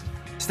 folks.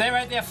 Stay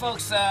right there,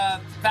 folks.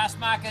 Fast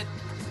Market.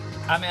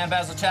 I'm Ann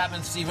Basil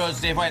Chapman, Steve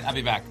Rhodes, Dave White. I'll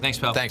be back. Thanks,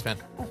 pal. Thanks, man.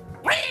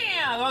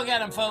 Go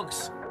get him,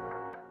 folks.